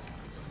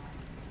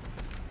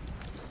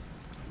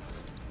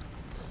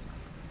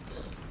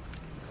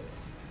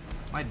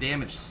 My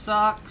damage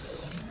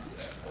sucks.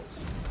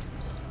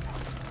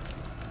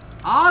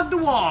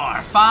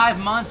 Ogdwar!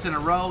 5 months in a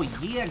row.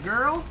 Yeah,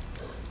 girl.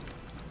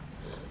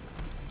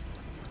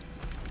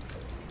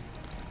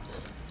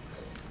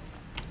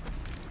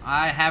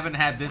 I haven't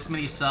had this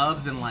many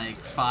subs in like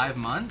 5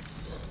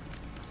 months.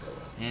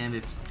 And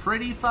it's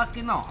pretty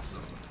fucking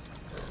awesome.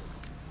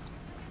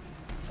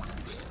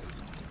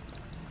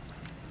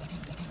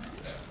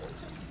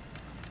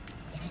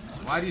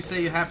 Why do you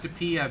say you have to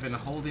pee? I've been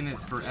holding it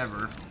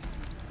forever.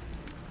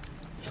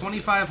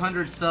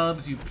 2,500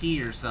 subs, you pee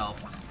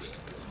yourself.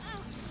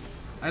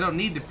 I don't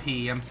need to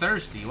pee, I'm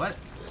thirsty. What?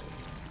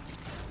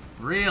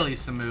 Really,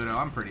 Samuto?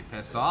 I'm pretty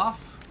pissed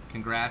off.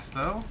 Congrats,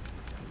 though.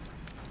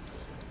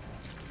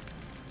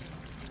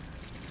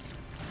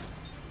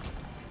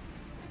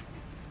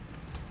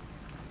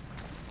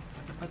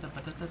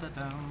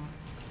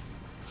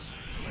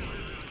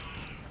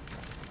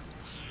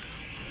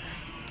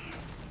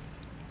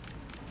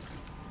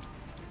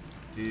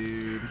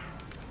 Dude.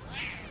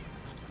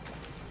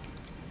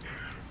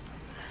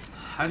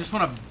 I just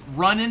want to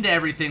run into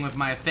everything with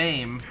my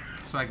fame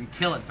so I can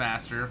kill it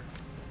faster.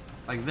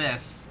 Like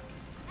this.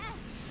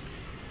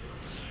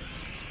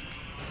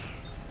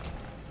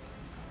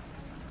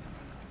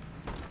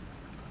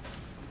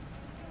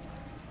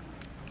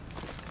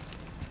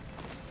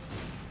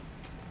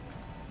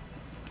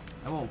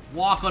 I will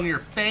walk on your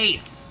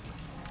face.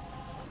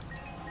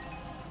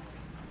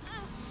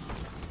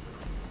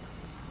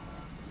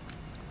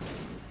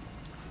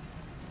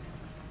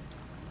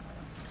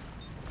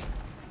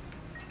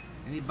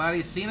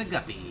 Anybody seen a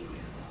guppy?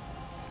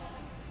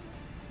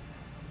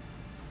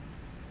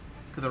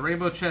 Could the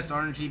rainbow chest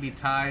RNG be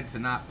tied to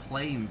not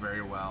playing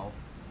very well?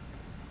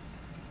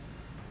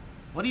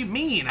 What do you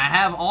mean? I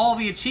have all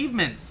the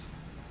achievements.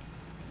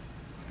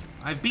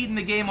 I've beaten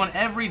the game on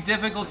every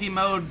difficulty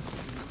mode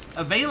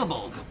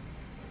available.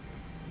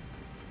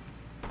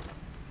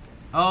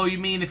 Oh, you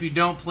mean if you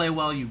don't play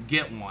well, you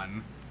get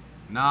one?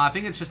 Nah, I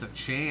think it's just a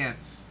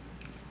chance.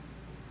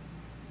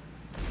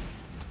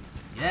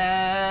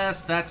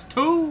 Yes, that's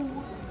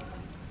 2.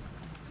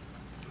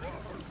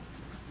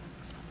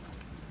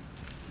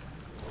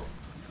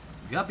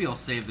 Guppy will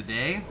save the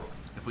day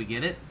if we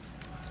get it.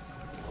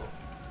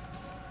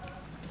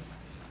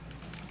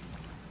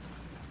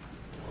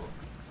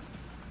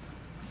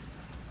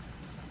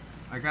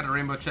 I got a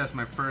rainbow chest,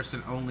 my first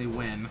and only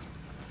win.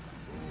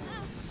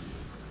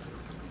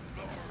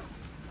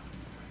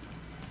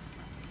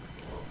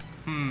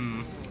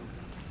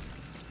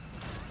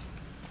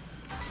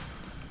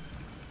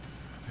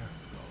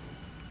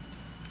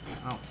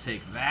 I'll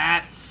take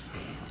that.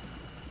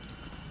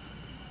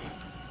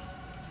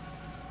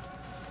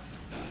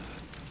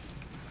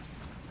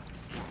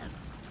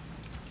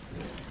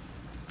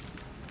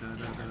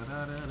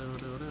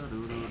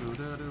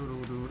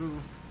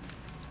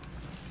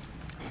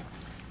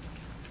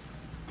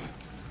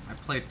 I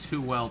played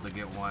too well to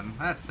get one.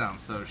 That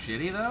sounds so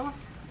shitty, though.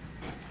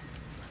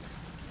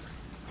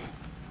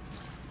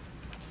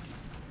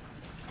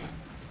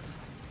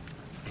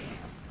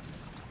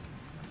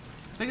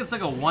 I think it's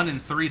like a 1 in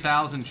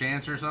 3,000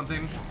 chance or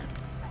something.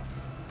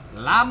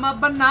 Llama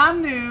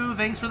Bananu,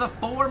 thanks for the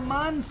 4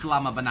 months,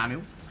 Llama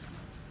Bananu.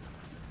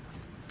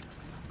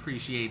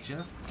 Appreciate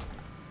you.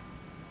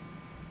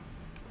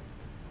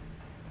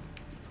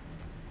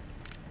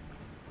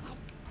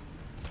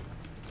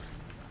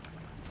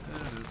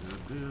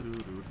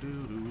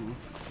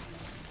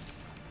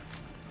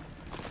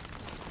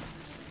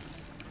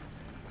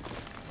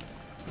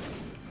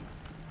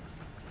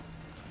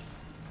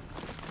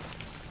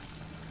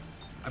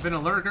 I've been a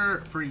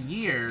lurker for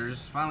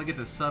years. Finally get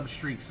the sub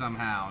streak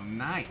somehow.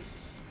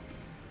 Nice.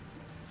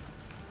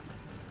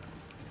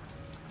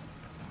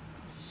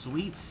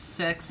 Sweet,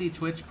 sexy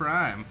Twitch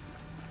Prime.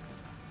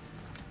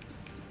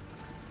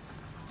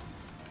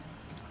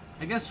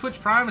 I guess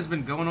Twitch Prime has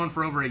been going on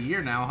for over a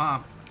year now, huh?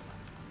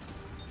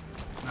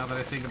 Now that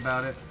I think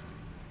about it.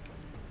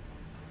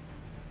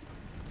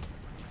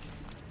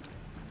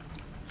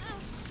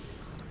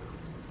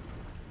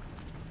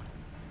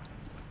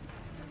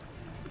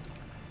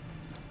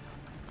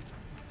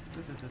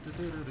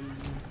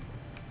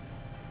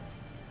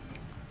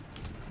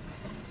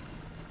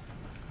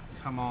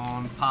 Come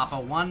on, Papa,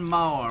 one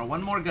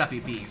more guppy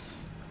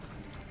piece.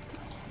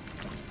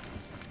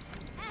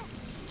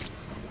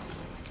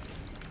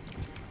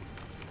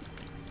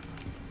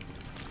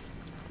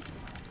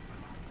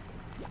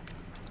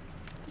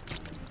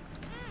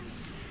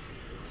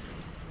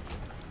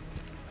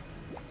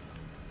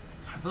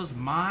 Are those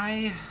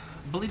my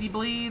bleedy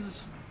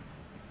bleeds?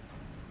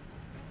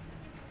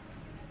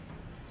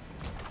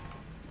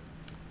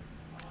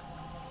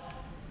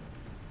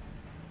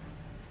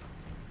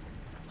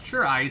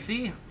 Sure,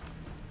 Icy.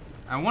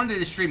 I wanted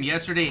to stream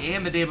yesterday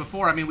and the day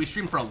before. I mean, we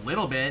streamed for a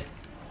little bit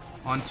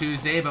on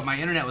Tuesday, but my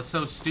internet was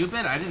so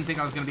stupid, I didn't think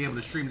I was going to be able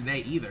to stream today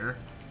either.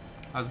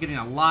 I was getting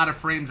a lot of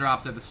frame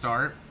drops at the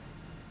start.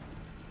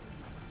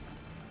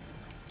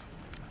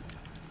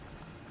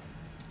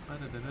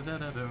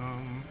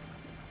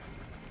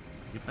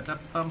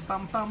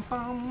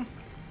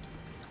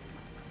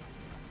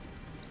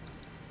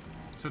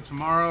 So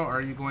tomorrow,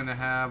 are you going to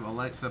have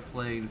Alexa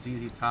playing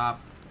ZZ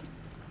Top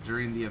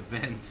during the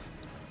event?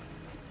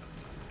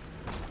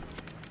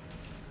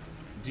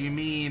 Do you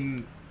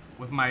mean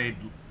with my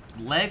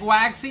leg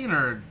waxing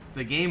or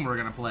the game we're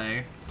gonna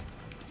play?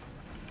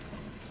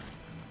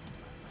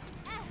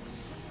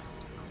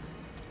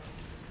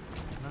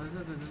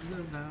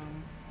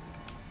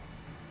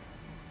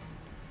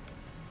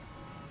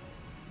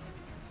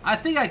 I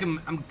think I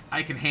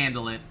can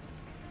handle it.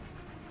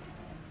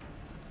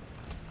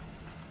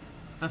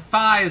 The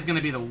thigh is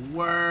gonna be the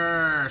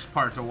worst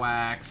part to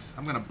wax.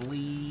 I'm gonna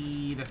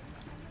bleed.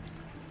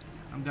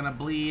 I'm gonna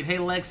bleed. Hey,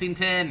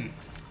 Lexington.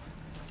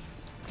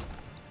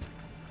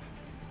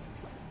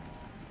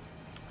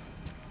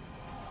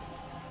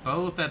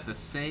 Both at the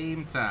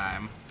same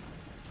time.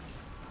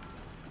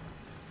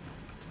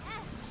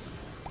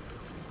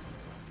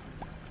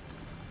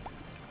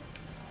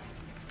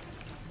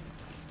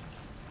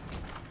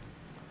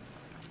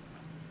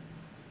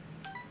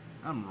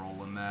 I'm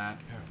rolling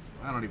that.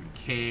 I don't even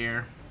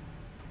care.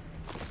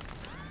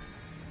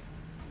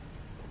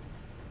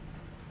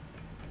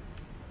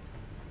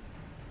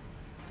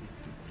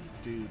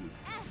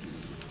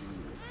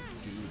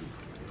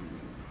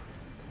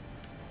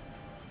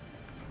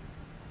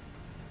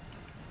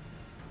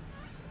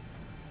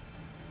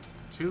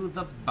 To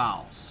the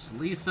boss.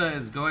 Lisa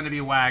is going to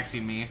be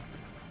waxing me.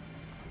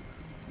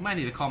 Might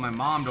need to call my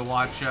mom to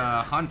watch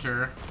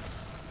Hunter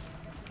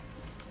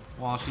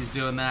while she's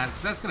doing that,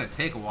 because that's going to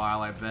take a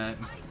while, I bet.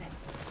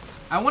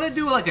 I want to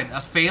do like a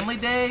family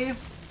day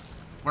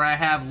where I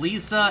have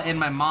Lisa and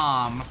my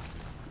mom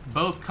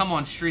both come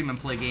on stream and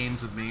play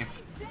games with me.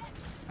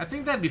 I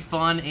think that'd be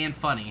fun and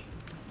funny.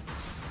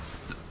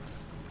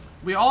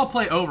 We all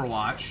play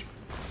Overwatch.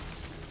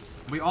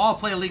 We all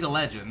play League of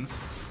Legends.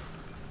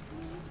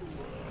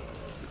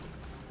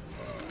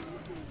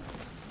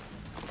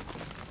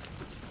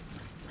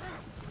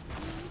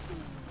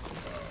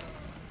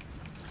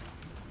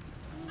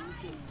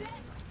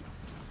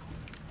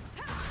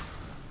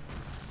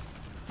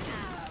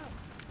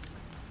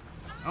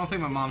 I don't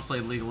think my mom's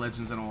played League of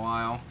Legends in a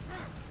while.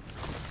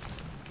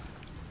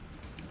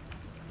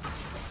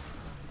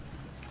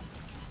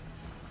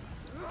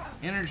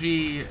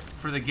 Energy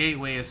for the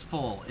gateway is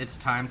full. It's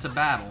time to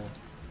battle.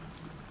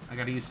 I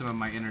gotta use some of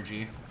my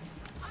energy.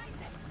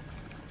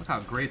 Look how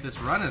great this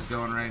run is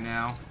going right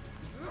now.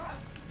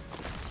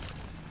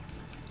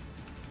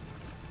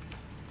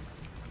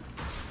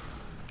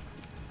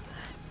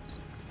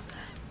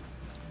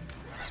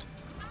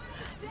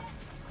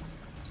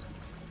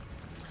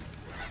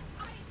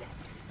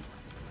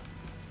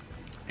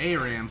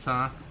 A-Rams,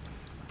 huh?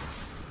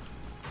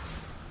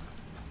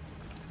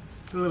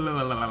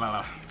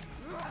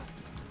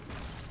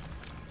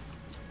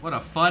 What a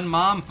fun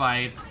mom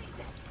fight.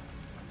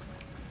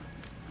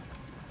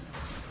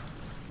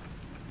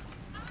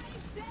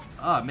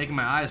 Oh, making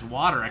my eyes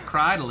water. I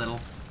cried a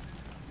little.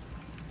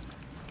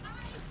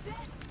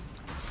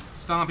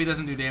 Stompy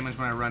doesn't do damage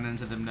when I run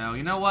into them, no.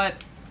 You know what?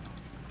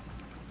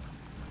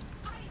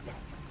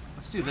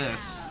 Let's do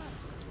this.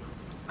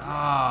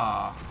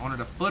 Ah, I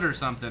wanted a foot or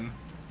something.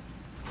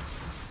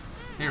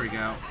 Here we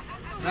go.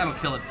 That'll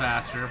kill it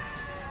faster.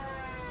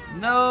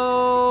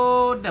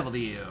 No devil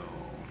deal.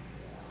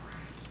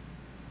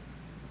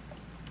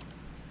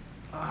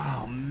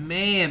 Oh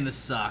man, this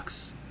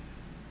sucks.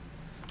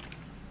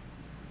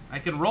 I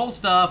can roll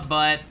stuff,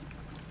 but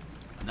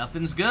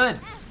nothing's good.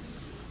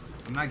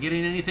 I'm not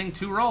getting anything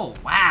to roll.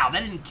 Wow,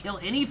 that didn't kill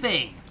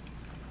anything.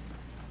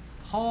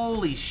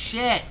 Holy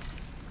shit.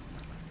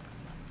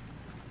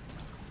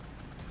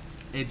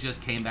 It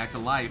just came back to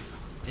life.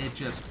 It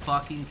just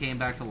fucking came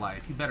back to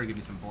life. You better give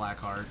me some black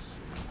hearts.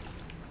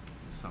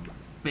 Some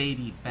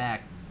baby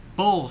back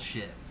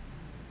bullshit.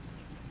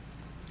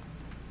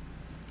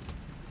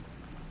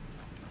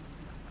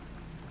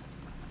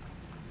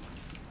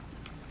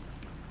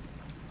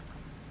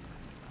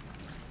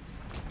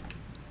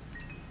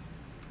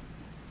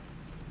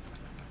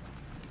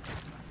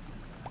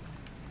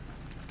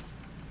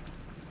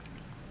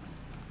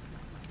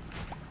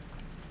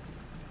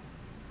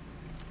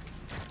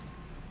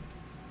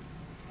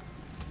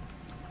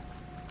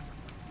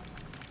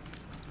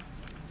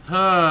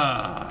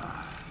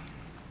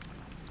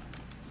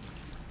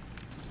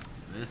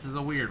 This is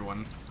a weird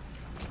one.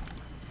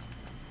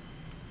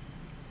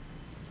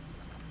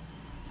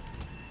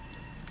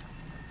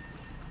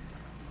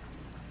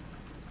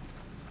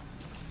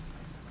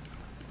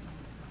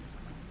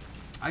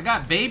 I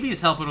got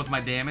babies helping with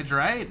my damage,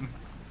 right?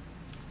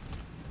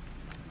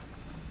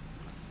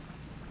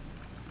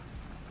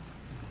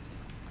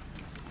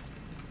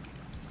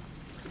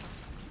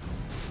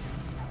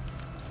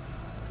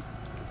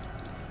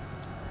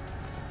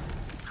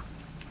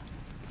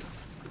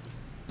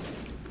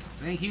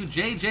 Thank you,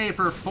 JJ,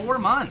 for 4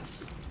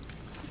 months.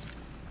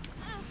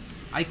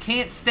 I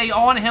can't stay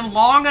on him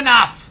long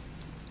enough.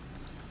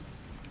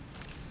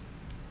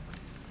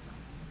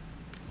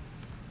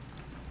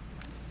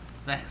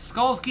 The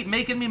skulls keep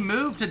making me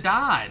move to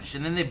dodge,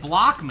 and then they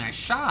block my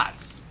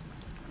shots.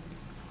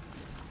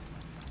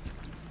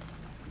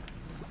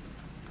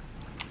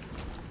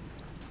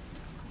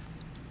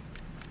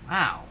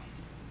 Wow.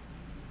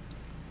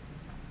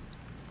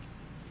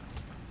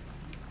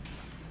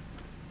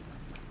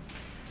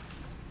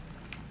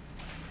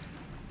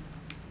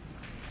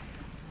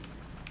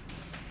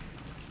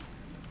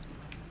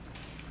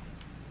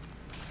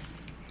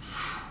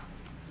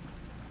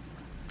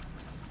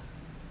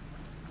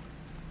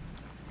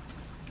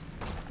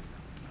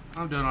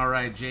 I'm doing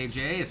alright,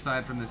 JJ,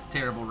 aside from this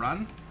terrible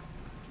run.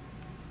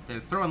 They're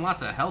throwing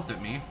lots of health at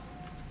me.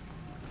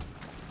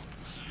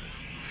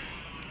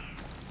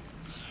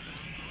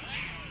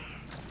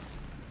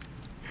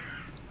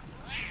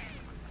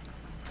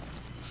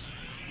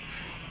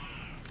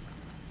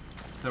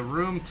 The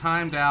room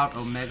timed out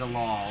Omega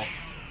Lol.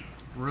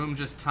 Room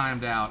just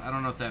timed out. I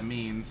don't know what that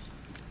means.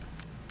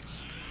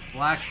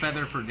 Black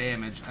feather for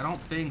damage. I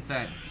don't think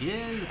that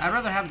is... I'd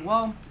rather have...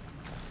 Well...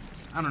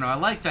 I don't know, I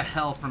like the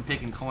health from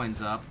picking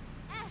coins up.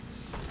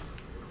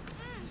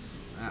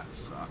 That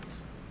sucked.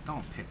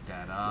 Don't pick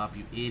that up,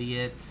 you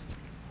idiot.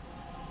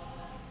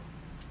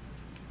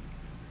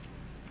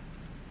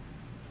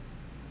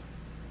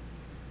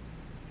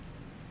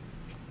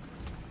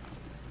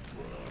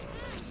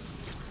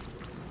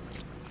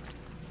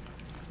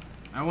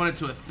 I wanted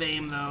to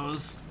theme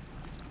those.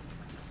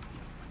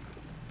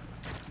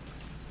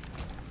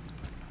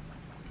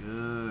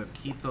 Good,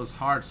 keep those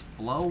hearts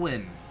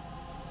flowing.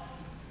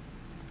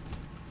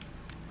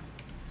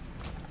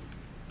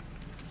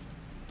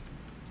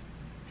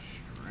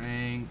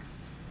 Strength.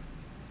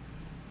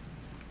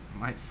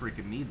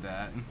 freaking need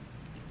that.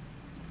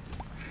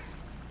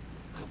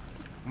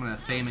 I'm gonna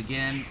Thame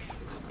again.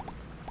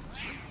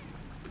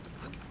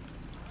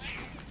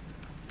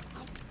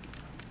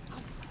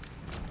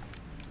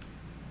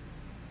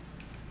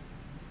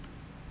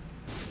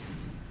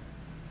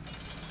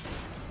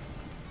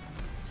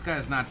 This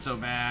guy's not so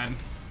bad.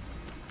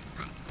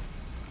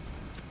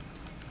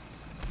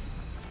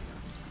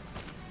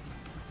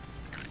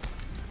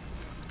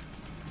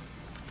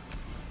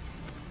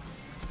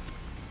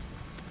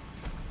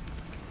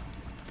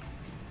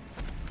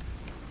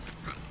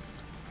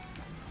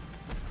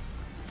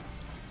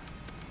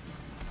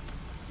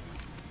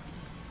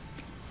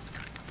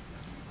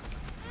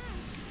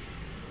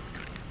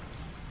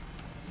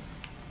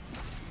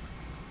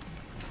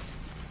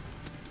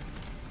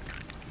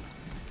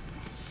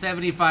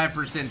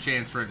 %75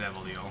 chance for a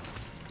devil deal.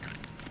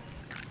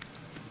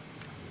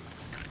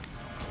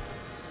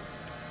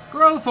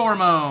 Growth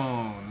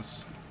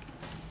hormones.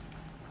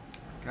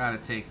 Gotta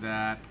take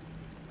that.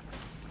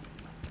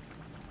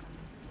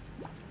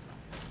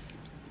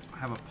 I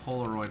have a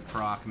Polaroid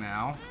proc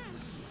now.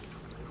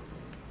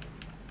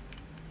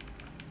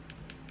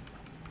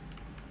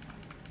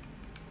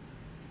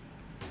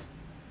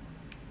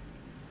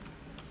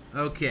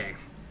 Okay.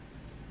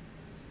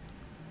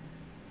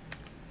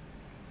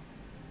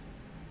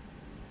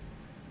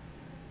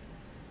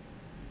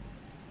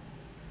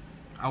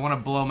 I want to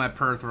blow my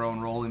Perthro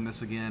and roll in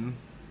this again.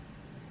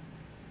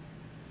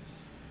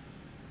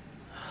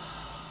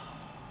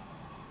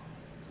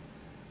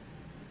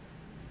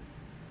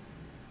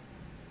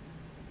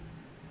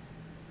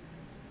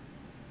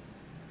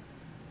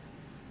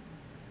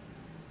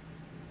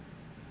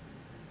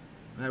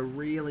 I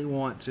really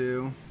want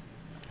to.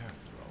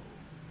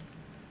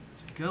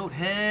 It's a goat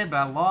head, but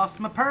I lost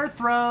my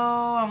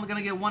Perthro. I'm going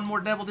to get one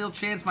more Devil Deal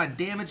chance. My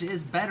damage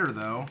is better,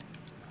 though.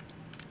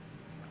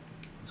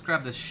 Let's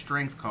grab this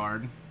strength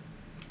card.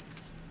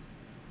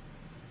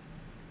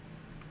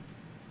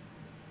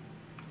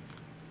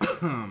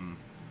 The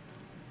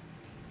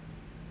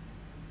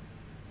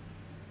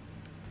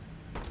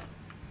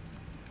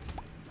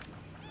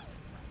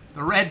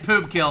red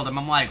poop killed him.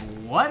 I'm like,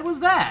 what was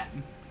that?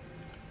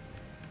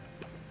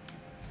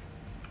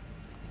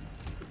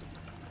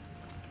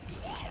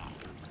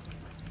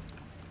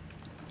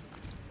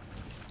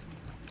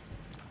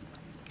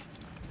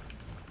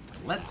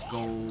 Let's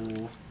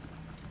go.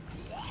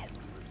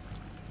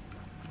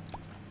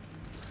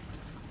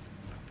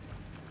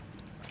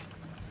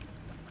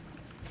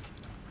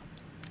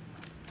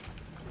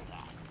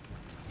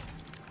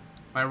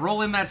 By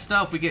rolling that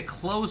stuff, we get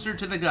closer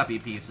to the guppy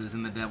pieces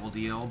in the Devil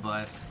Deal,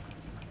 but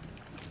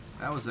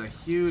that was a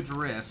huge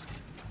risk.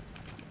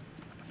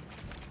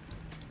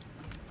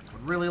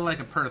 Would really like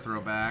a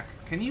Perthro back.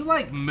 Can you,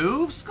 like,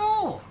 move,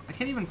 Skull? I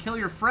can't even kill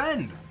your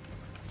friend.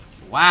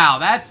 Wow,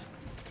 that's...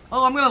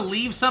 Oh, I'm gonna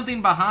leave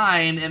something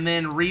behind and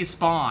then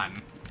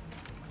respawn.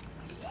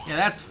 Yeah,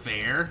 that's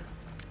fair.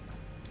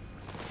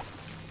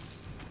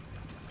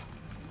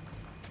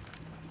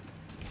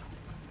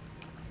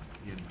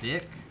 You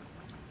dick.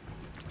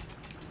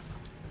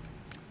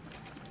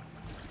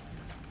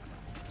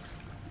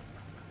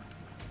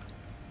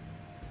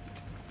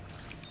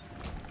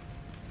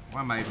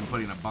 Why am I even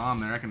putting a bomb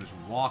there? I can just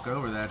walk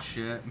over that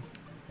shit.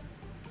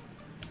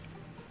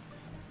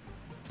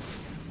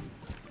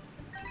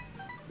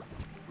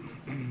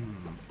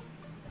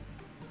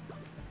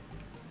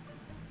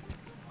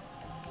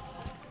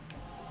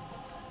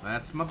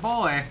 That's my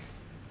boy.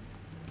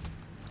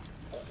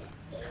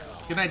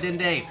 Good night,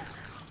 Dinde.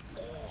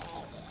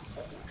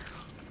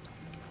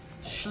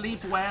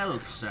 Sleep well,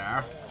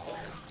 sir.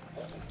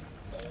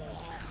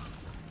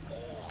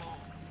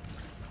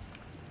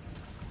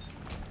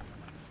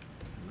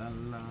 La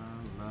la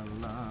la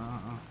la.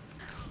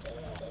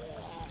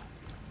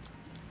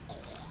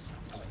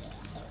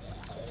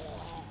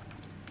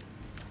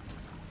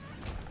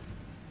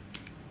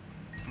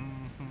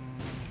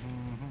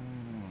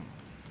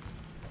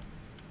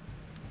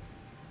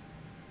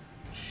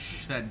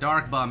 That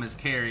dark bum is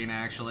carrying,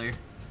 actually.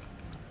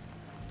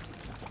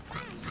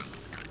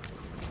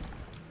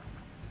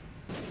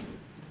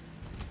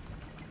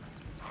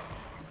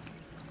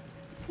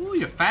 Ooh,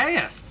 you're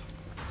fast.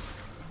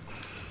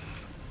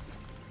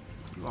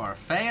 You are a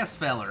fast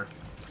feller.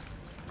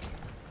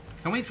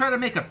 Can we try to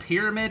make a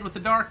pyramid with the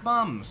dark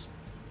bums?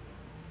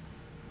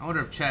 I wonder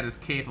if chat is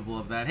capable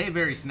of that. Hey,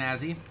 very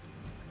snazzy.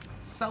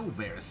 So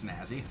very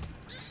snazzy.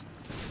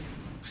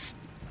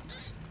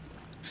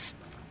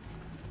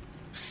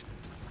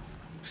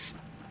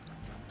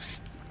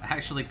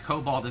 Actually,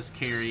 Cobalt is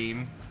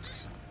carrying.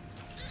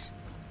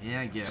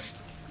 Yeah, I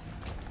guess.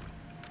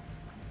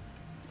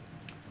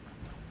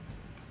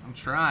 I'm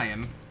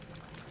trying.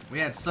 We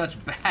had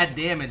such bad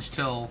damage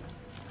till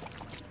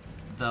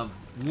the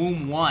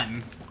Womb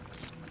 1.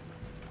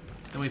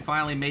 Then we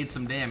finally made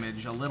some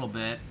damage, a little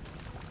bit.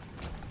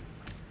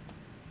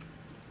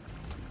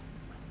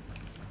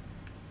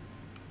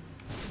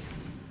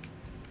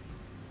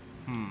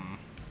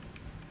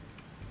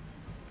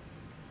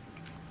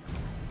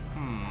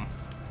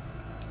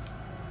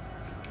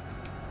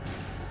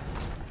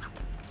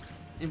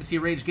 MC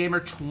Rage Gamer,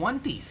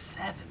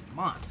 27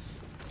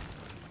 months.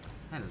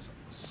 That is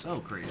so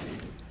crazy.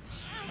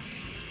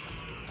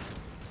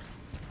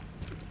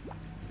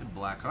 Good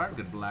black card,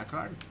 good black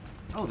card.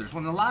 Oh, there's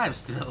one alive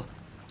still.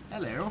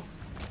 Hello.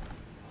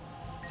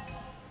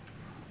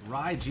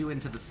 Ride you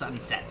into the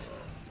sunset.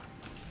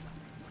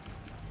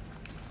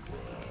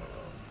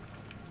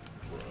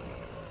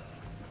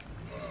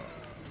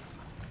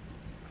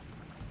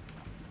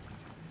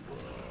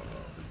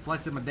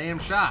 Deflected my damn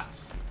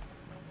shots.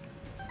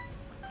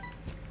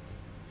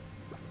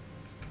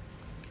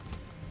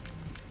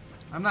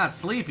 I'm not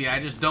sleepy, I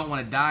just don't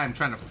want to die. I'm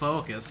trying to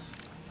focus.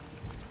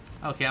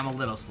 Okay, I'm a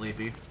little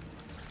sleepy.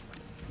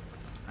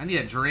 I need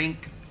a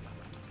drink.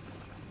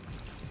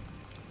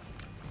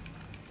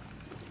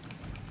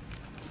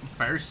 I'm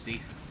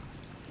thirsty.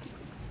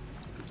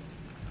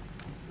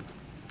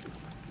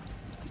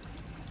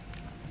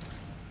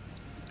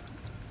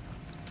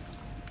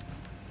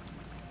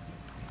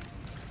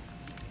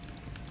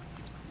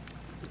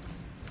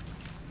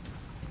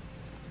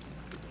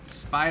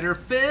 Spider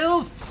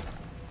filth!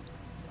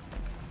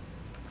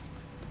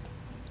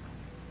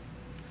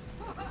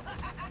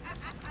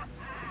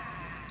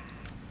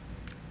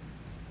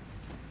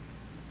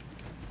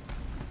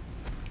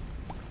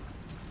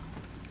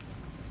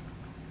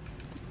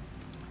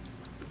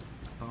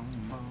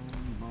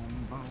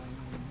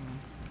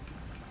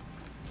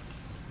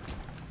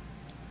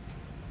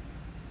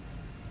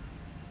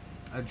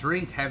 A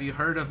drink, have you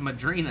heard of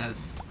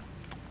Madrinas?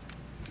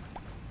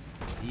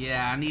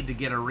 Yeah, I need to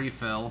get a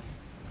refill.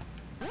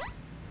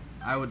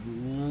 I would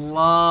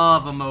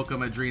love a Mocha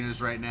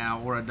Madrinas right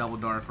now, or a Double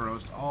Dark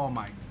Roast. Oh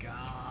my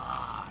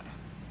god.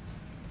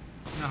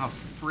 You know how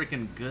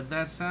freaking good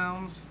that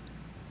sounds?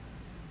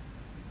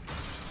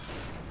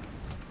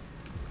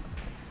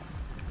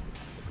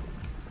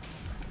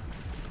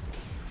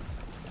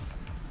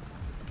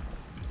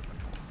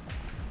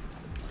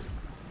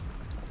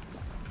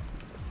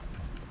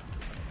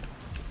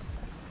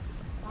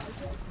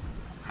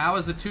 How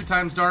is the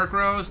 2x Dark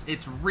Roast?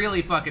 It's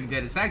really fucking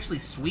good. It's actually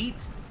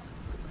sweet.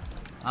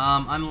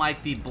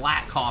 Unlike the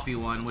black coffee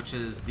one, which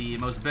is the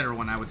most bitter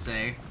one, I would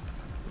say.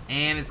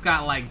 And it's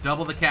got like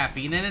double the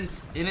caffeine in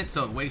it,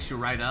 so it wakes you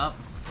right up.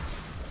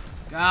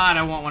 God,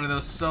 I want one of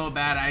those so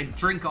bad. I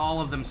drink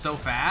all of them so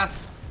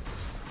fast.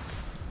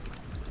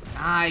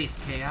 Nice,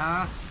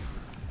 Chaos.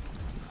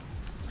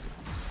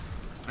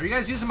 Are you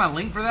guys using my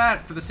link for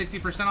that? For the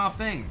 60% off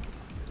thing?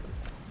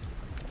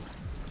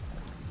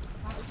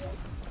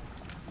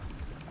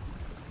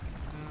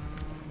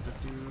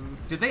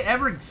 Did they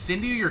ever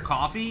send you your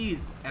coffee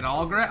at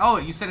all, Greg? Oh,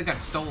 you said it got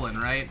stolen,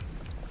 right?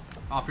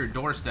 Off your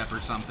doorstep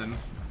or something.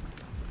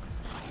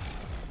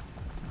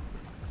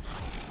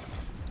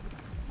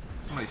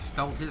 Somebody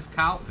stole his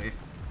coffee.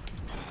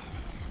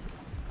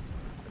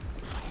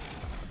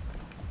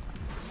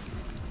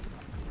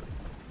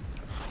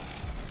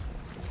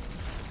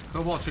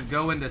 Cobalt should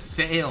go into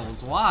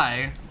sales.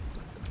 Why?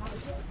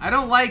 I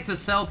don't like to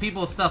sell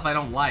people stuff I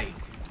don't like.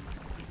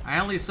 I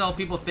only sell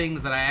people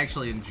things that I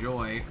actually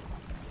enjoy.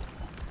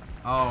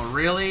 Oh,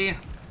 really?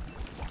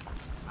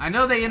 I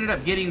know they ended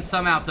up getting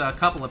some out to a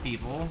couple of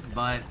people,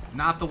 but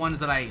not the ones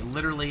that I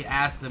literally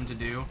asked them to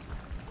do.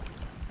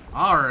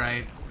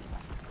 Alright.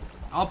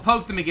 I'll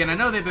poke them again. I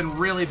know they've been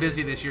really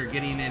busy this year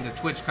getting into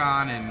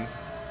TwitchCon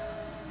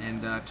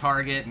and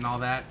Target and all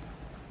that.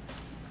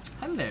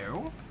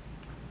 Hello.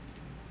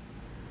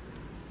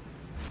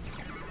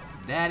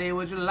 Daddy,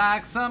 would you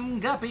like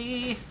some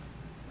guppy?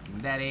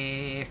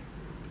 Daddy.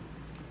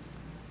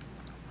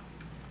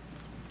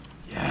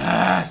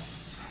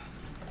 Yes!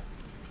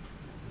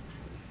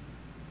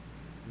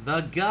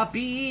 The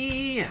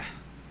guppy!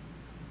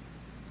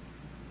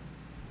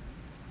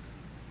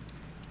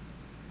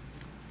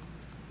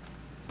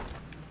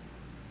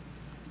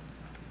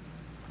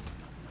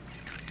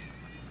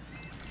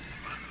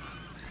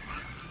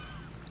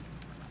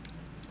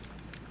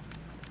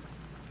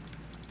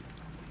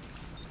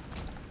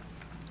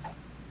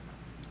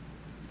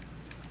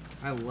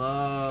 I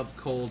love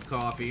cold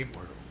coffee.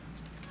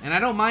 And I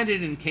don't mind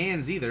it in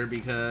cans either,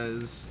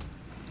 because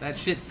that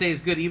shit stays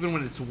good even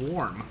when it's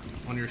warm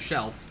on your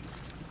shelf.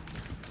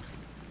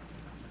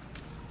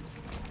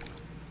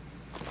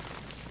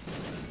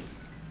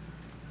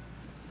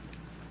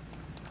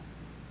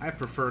 I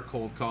prefer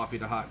cold coffee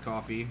to hot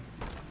coffee.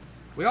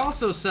 We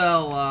also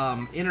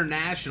sell,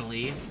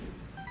 internationally,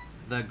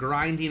 the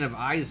Grinding of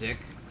Isaac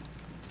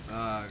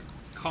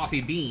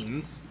coffee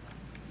beans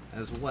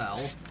as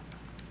well.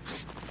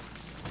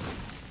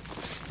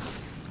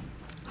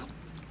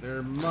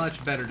 They're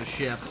much better to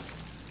ship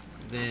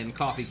than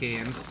coffee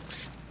cans.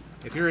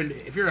 If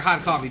you're a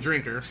hot coffee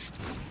drinker.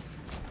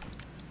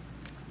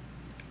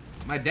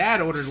 My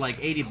dad ordered like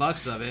 80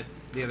 bucks of it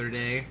the other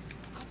day.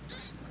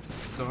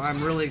 So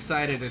I'm really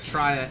excited to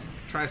try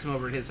some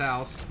over at his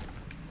house.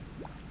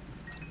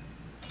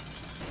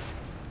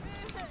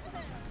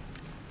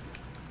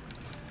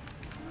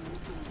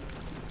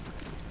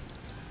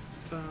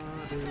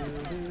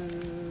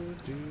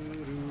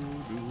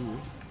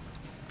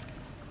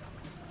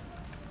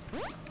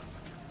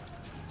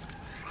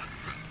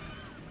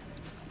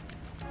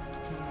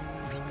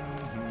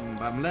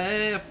 Bottom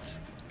left.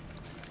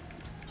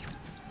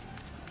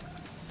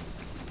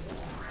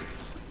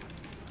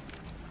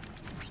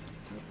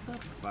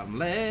 Bottom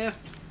left.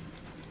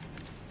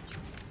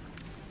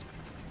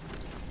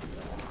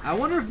 I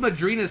wonder if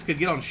Madrinas could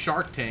get on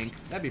Shark Tank.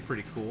 That'd be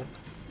pretty cool.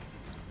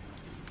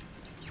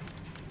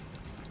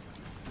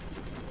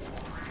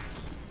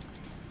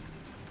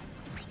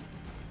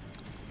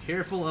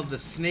 Careful of the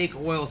snake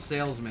oil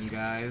salesman,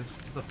 guys.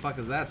 What the fuck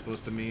is that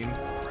supposed to mean?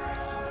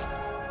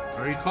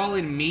 Are you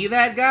calling me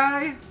that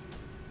guy?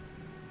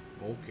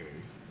 Okay.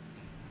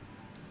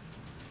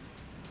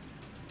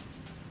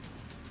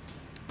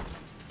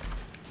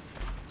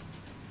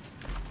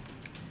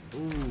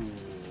 Ooh.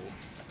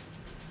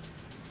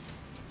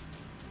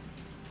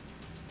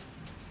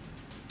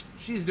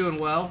 She's doing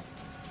well.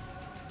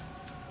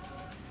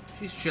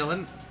 She's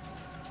chilling.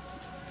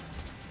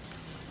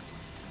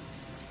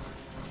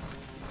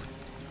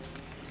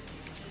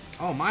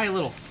 Oh, my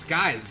little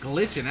guy is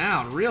glitching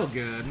out real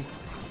good.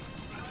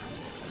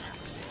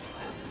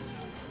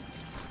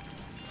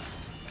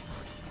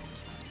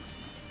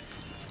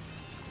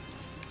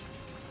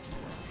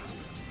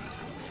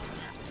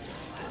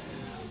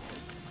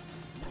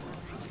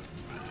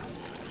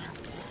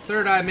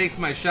 Third eye makes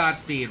my shot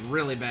speed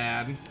really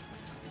bad.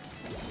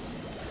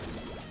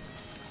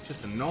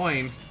 Just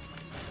annoying.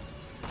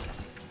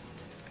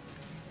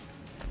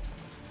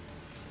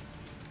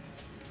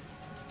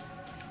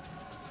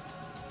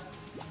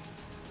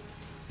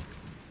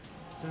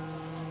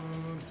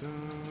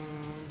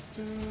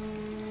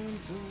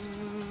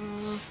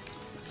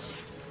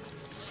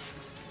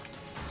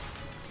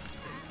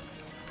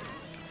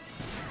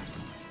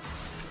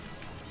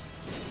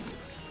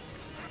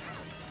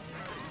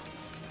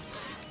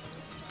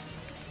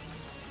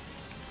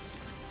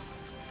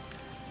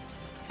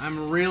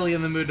 I'm really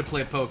in the mood to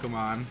play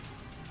Pokemon.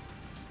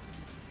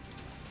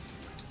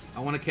 I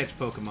want to catch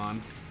Pokemon.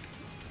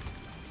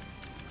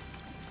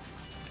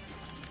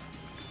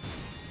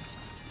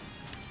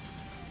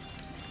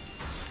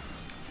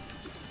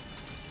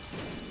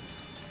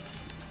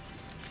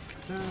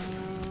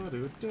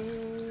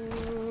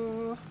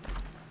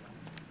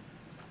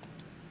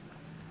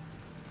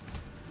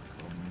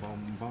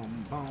 Bum,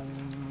 bum,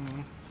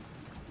 bum.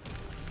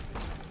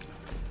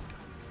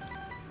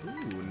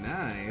 Ooh,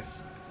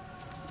 nice.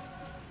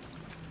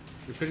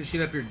 You're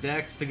finishing up your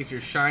decks to get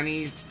your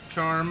shiny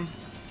charm.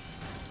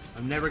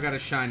 I've never got a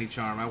shiny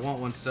charm. I want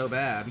one so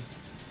bad.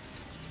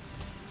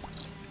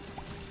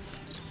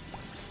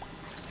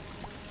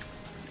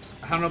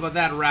 I don't know about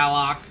that,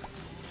 Rallock.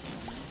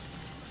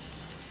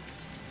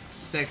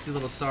 Sexy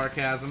little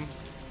sarcasm.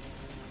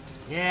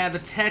 Yeah, the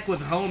tech with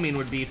homing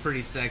would be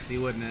pretty sexy,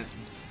 wouldn't it?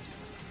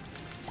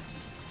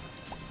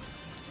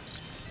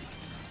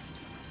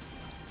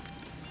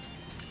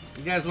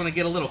 You guys want to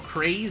get a little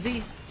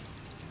crazy?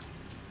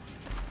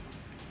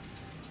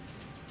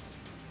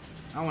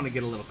 I want to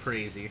get a little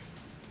crazy.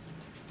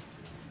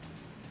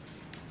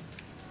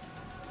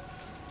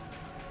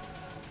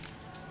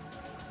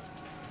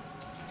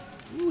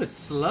 Ooh, it's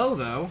slow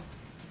though.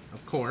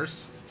 Of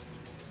course.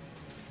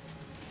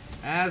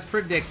 As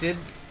predicted.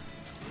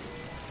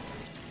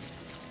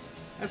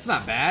 That's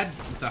not bad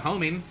with the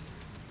homing.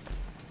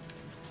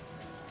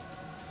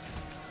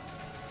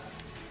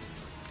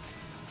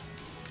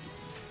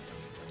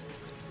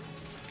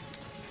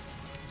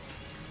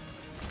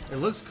 It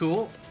looks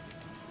cool.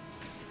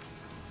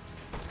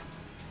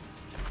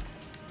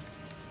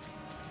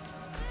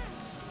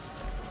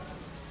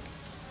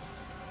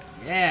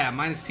 Yeah,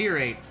 minus tier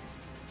 8.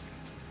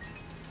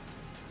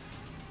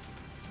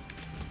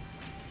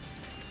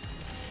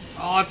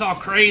 Oh, it's all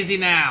crazy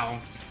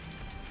now.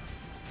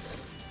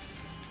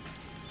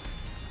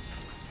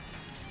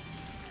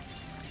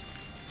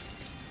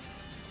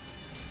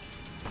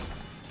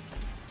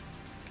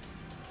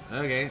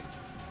 Okay.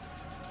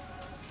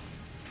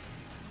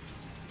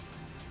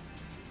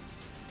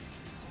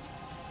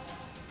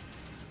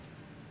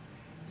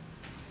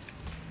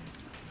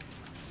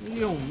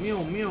 Meow,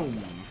 meow, meow.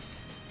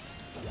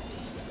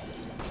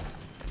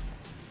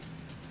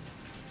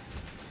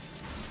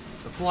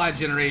 The fly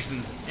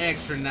generation's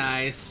extra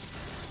nice.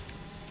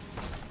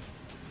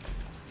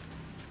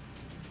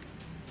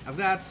 I've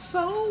got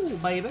soul,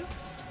 baby.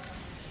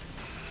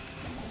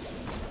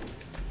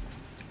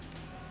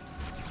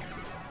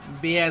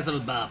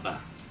 Beelzebub.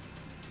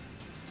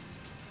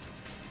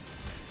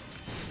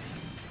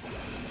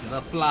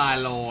 The Fly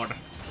Lord.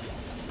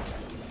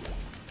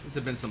 These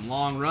have been some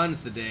long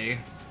runs today.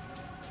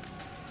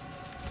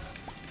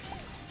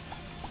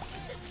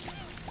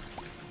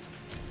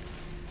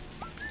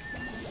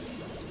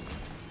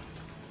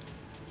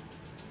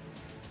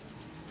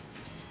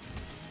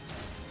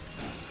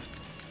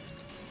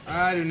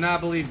 I do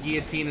not believe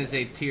Guillotine is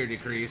a tier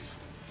decrease.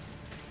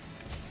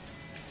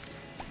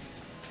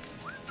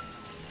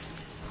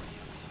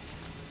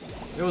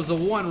 It was a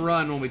one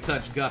run when we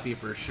touched Guppy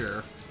for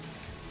sure.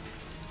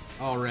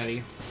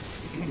 Already.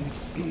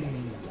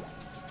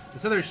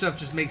 This other stuff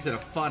just makes it a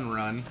fun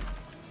run.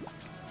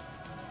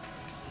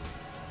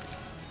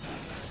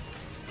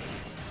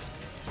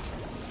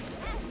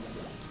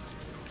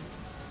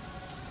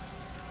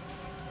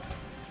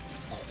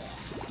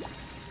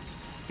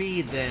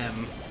 feed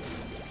them.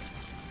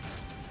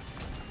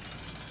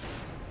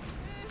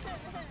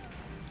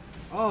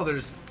 Oh,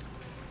 there's...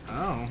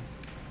 Oh.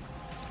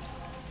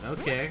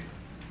 Okay.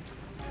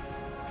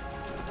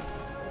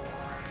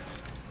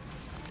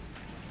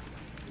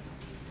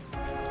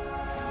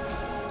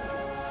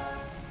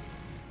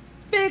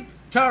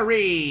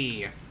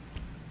 Victory!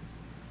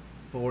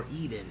 For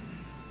Eden.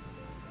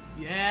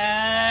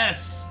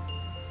 Yes!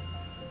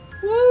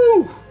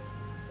 Woo!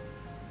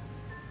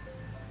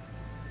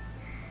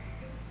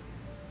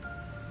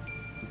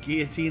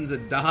 Guillotine's a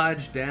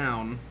dodge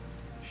down.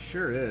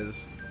 Sure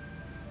is.